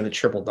king of the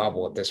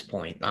triple-double at this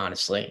point,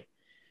 honestly.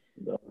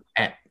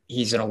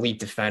 He's an elite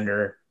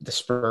defender. The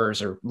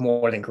Spurs are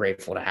more than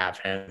grateful to have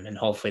him, and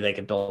hopefully they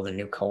can build a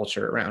new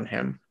culture around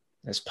him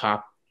as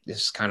Pop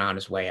is kind of on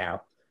his way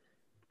out.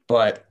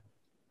 But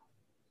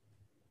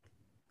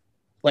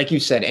like you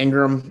said,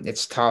 Ingram,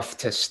 it's tough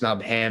to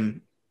snub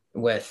him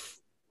with,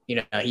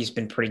 he's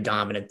been pretty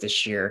dominant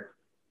this year.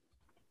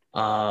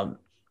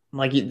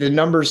 Like the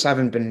numbers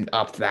haven't been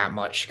up that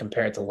much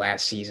compared to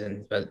last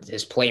season, but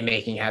his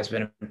playmaking has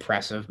been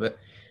impressive. But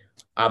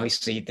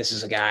obviously, this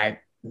is a guy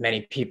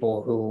many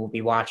people who will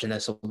be watching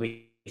this will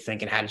be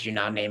thinking, how did you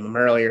not name him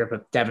earlier?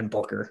 But Devin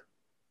Booker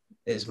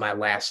is my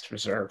last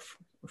reserve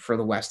for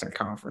the Western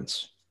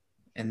Conference.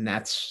 And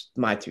that's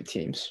my two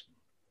teams.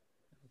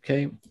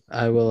 Okay.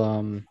 I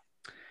will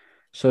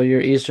so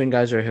your Eastern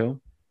guys are who?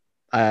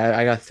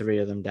 I got three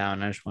of them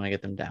down. I just want to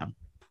get them down.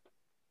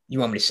 You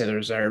want me to say the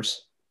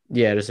reserves?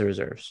 Yeah, just the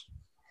reserves.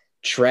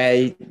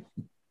 Trae,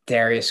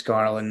 Darius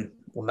Garland,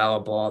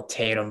 LaMelo Ball,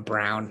 Tatum,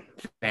 Brown,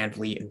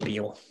 VanVleet, and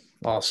Beal.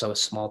 Also a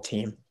small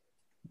team.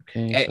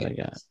 Okay, so I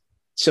got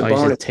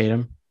Sabonis.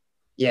 Tatum.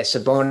 Yeah,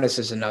 Sabonis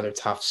is another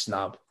tough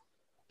snub.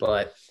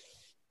 But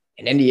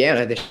in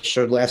Indiana, they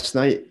showed last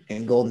night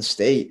in Golden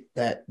State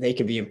that they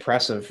could be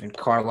impressive. And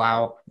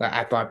Carlisle,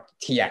 I thought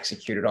he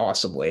executed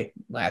awesomely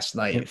last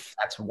night, if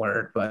that's a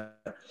word.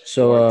 But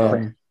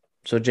so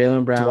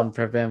Jaylen Brown,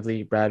 Fred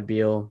VanVleet, Brad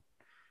Beal,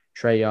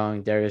 Trae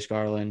Young, Darius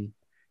Garland,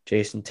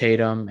 Jason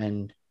Tatum,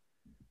 and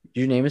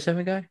did you name a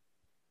seventh guy?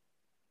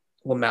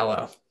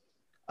 LaMelo.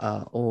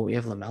 We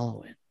have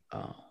LaMelo in.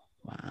 Oh,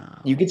 wow.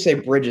 You could say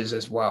Bridges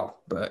as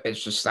well, but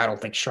it's just I don't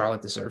think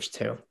Charlotte deserves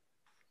two.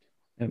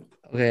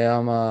 Okay,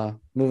 I'm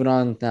moving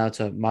on now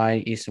to my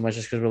East and West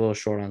just because we're a little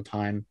short on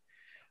time.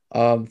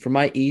 For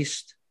my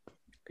East,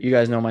 you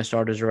guys know my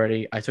starters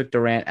already. I took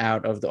Durant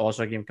out of the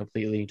All-Star game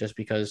completely just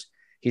because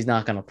he's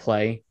not going to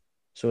play.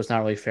 So it's not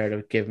really fair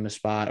to give him a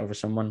spot over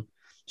someone.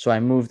 So I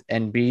moved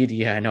Embiid.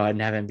 Yeah, I know I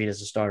didn't have Embiid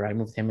as a starter. I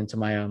moved him into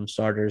my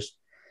starters.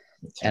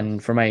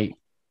 And for my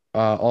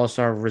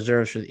All-Star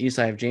reserves for the East,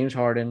 I have James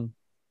Harden.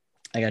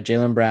 I got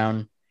Jaylen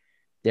Brown,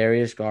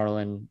 Darius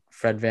Garland,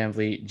 Fred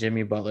VanVleet,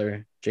 Jimmy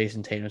Butler,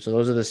 Jason Tatum. So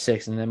those are the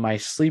 6. And then my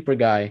sleeper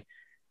guy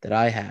that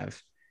I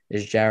have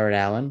is Jared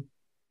Allen.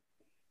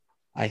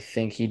 I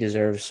think he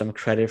deserves some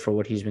credit for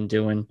what he's been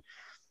doing.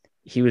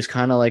 He was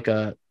kind of like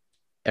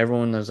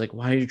everyone was like,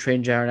 why are you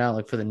trading Jared Allen?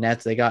 Like for the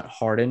Nets, they got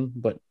Harden,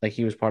 but like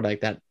he was part of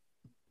like that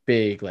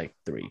big like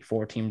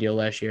 3-4 team deal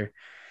last year.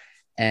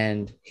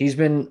 And he's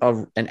been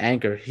an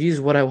anchor. He's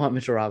what I want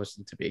Mitchell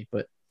Robinson to be,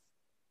 but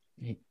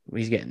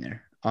he's getting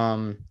there.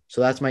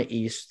 So that's my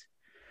East.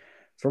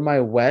 For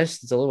my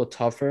West, it's a little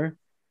tougher.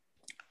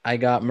 I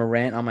got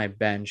Morant on my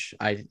bench.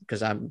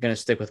 Because I'm gonna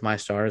stick with my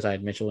starters. I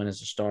had Mitchell in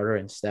as a starter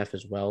and Steph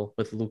as well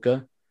with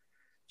Luka.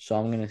 So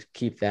I'm gonna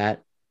keep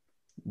that.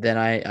 Then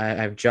I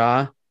have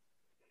Ja.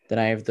 Then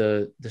I have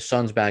the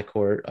Suns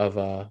backcourt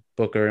of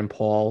Booker and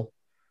Paul.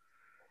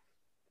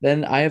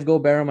 Then I have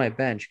Gobert on my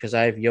bench because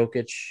I have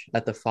Jokic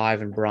at the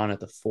 5 and Braun at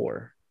the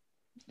 4.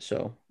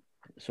 So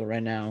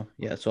right now,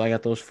 yeah. So I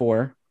got those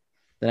 4.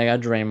 Then I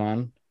got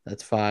Draymond.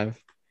 That's 5.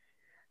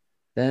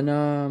 Then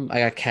I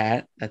got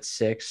Cat. That's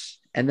 6.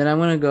 And then I'm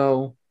gonna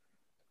go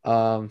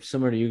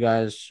similar to you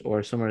guys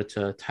or similar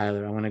to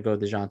Tyler. I'm gonna go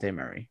DeJounte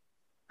Murray.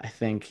 I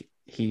think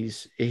he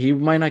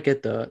might not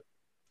get the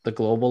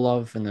global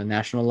love and the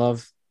national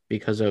love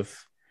because of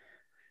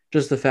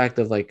just the fact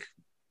of like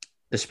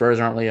the Spurs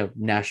aren't really a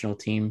national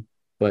team,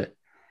 but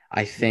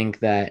I think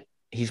that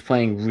he's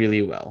playing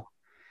really well.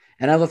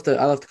 And I left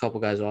a couple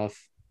guys off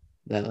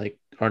that like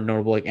are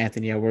notable, like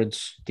Anthony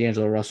Edwards,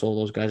 D'Angelo Russell.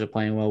 Those guys are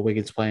playing well.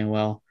 Wiggins playing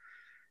well.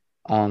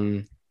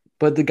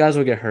 But the guys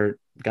will get hurt.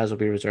 Guys will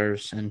be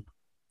reserves, and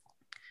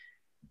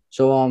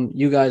so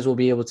you guys will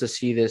be able to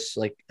see this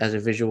like as a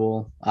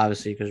visual,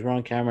 obviously, because we're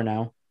on camera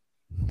now,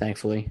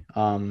 thankfully.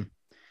 And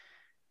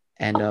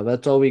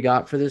that's all we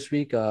got for this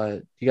week.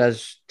 You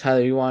guys,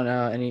 Tyler, you want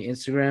any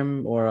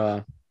Instagram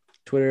or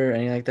Twitter,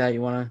 anything like that you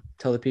want to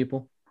tell the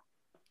people?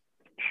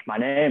 My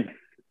name,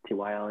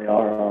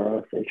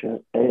 TYLERROSHALA.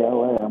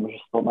 I'm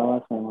just spelled my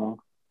last name wrong.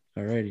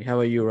 Alrighty. How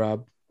about you,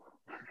 Rob?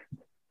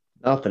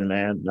 Nothing,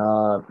 man.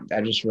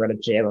 I just read a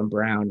Jaylen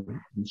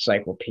Brown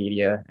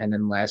encyclopedia, and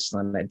then last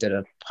night I did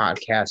a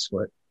podcast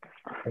with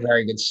a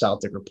very good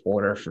Celtic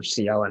reporter for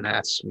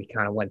CLNS. We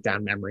kind of went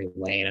down memory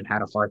lane and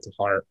had a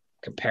heart-to-heart,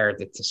 compared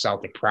it to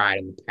Celtic pride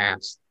in the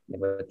past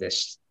with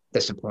this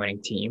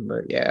disappointing team.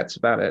 But yeah, that's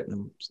about it.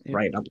 I'm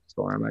right up the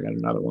storm. I got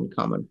another one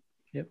coming.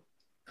 Yep.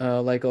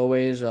 Like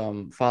always,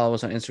 follow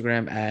us on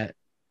Instagram at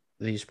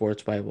the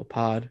Sports Bible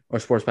Pod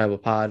or Sports Bible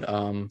Pod.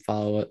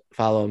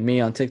 Follow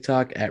me on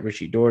TikTok at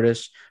Richie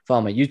Dortis.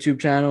 Follow my YouTube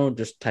channel.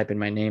 Just type in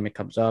my name. It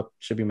comes up.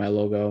 Should be my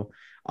logo.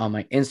 On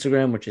my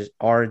Instagram, which is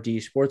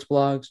RD Sports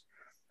Blogs.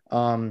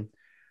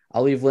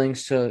 I'll leave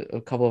links to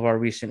a couple of our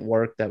recent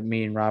work that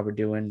me and Rob are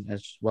doing,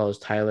 as well as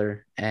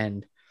Tyler.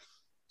 And,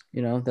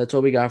 that's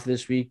all we got for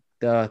this week.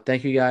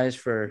 Thank you guys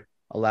for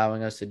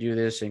allowing us to do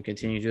this and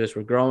continue to do this.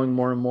 We're growing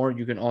more and more.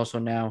 You can also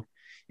now,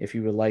 if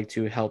you would like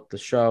to help the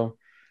show,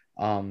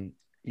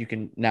 you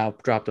can now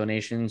drop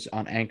donations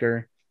on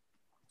Anchor.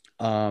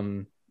 What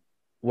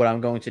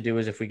I'm going to do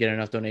is if we get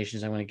enough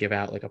donations, I'm going to give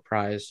out like a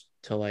prize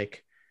to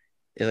like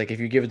if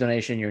you give a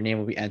donation, your name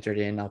will be entered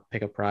in. I'll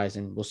pick a prize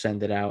and we'll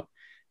send it out.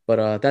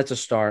 But that's a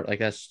start. Like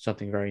that's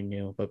something very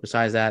new. But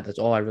besides that, that's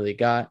all I really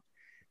got.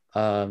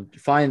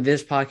 Find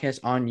this podcast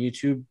on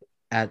YouTube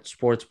at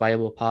Sports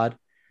Bible Pod.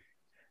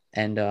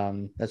 And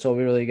that's all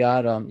we really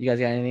got. You guys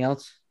got anything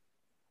else?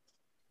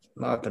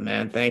 Nothing,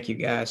 man. Thank you,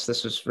 guys.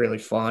 This was really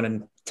fun,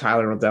 and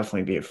Tyler will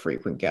definitely be a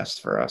frequent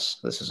guest for us.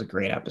 This is a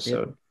great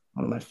episode. Yep.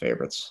 One of my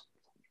favorites.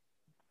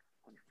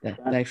 Yeah,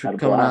 thanks for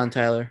coming on,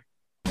 Tyler.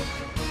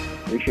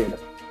 Appreciate it.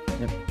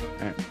 Yep.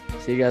 All right.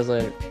 See you guys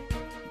later.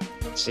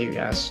 See you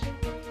guys.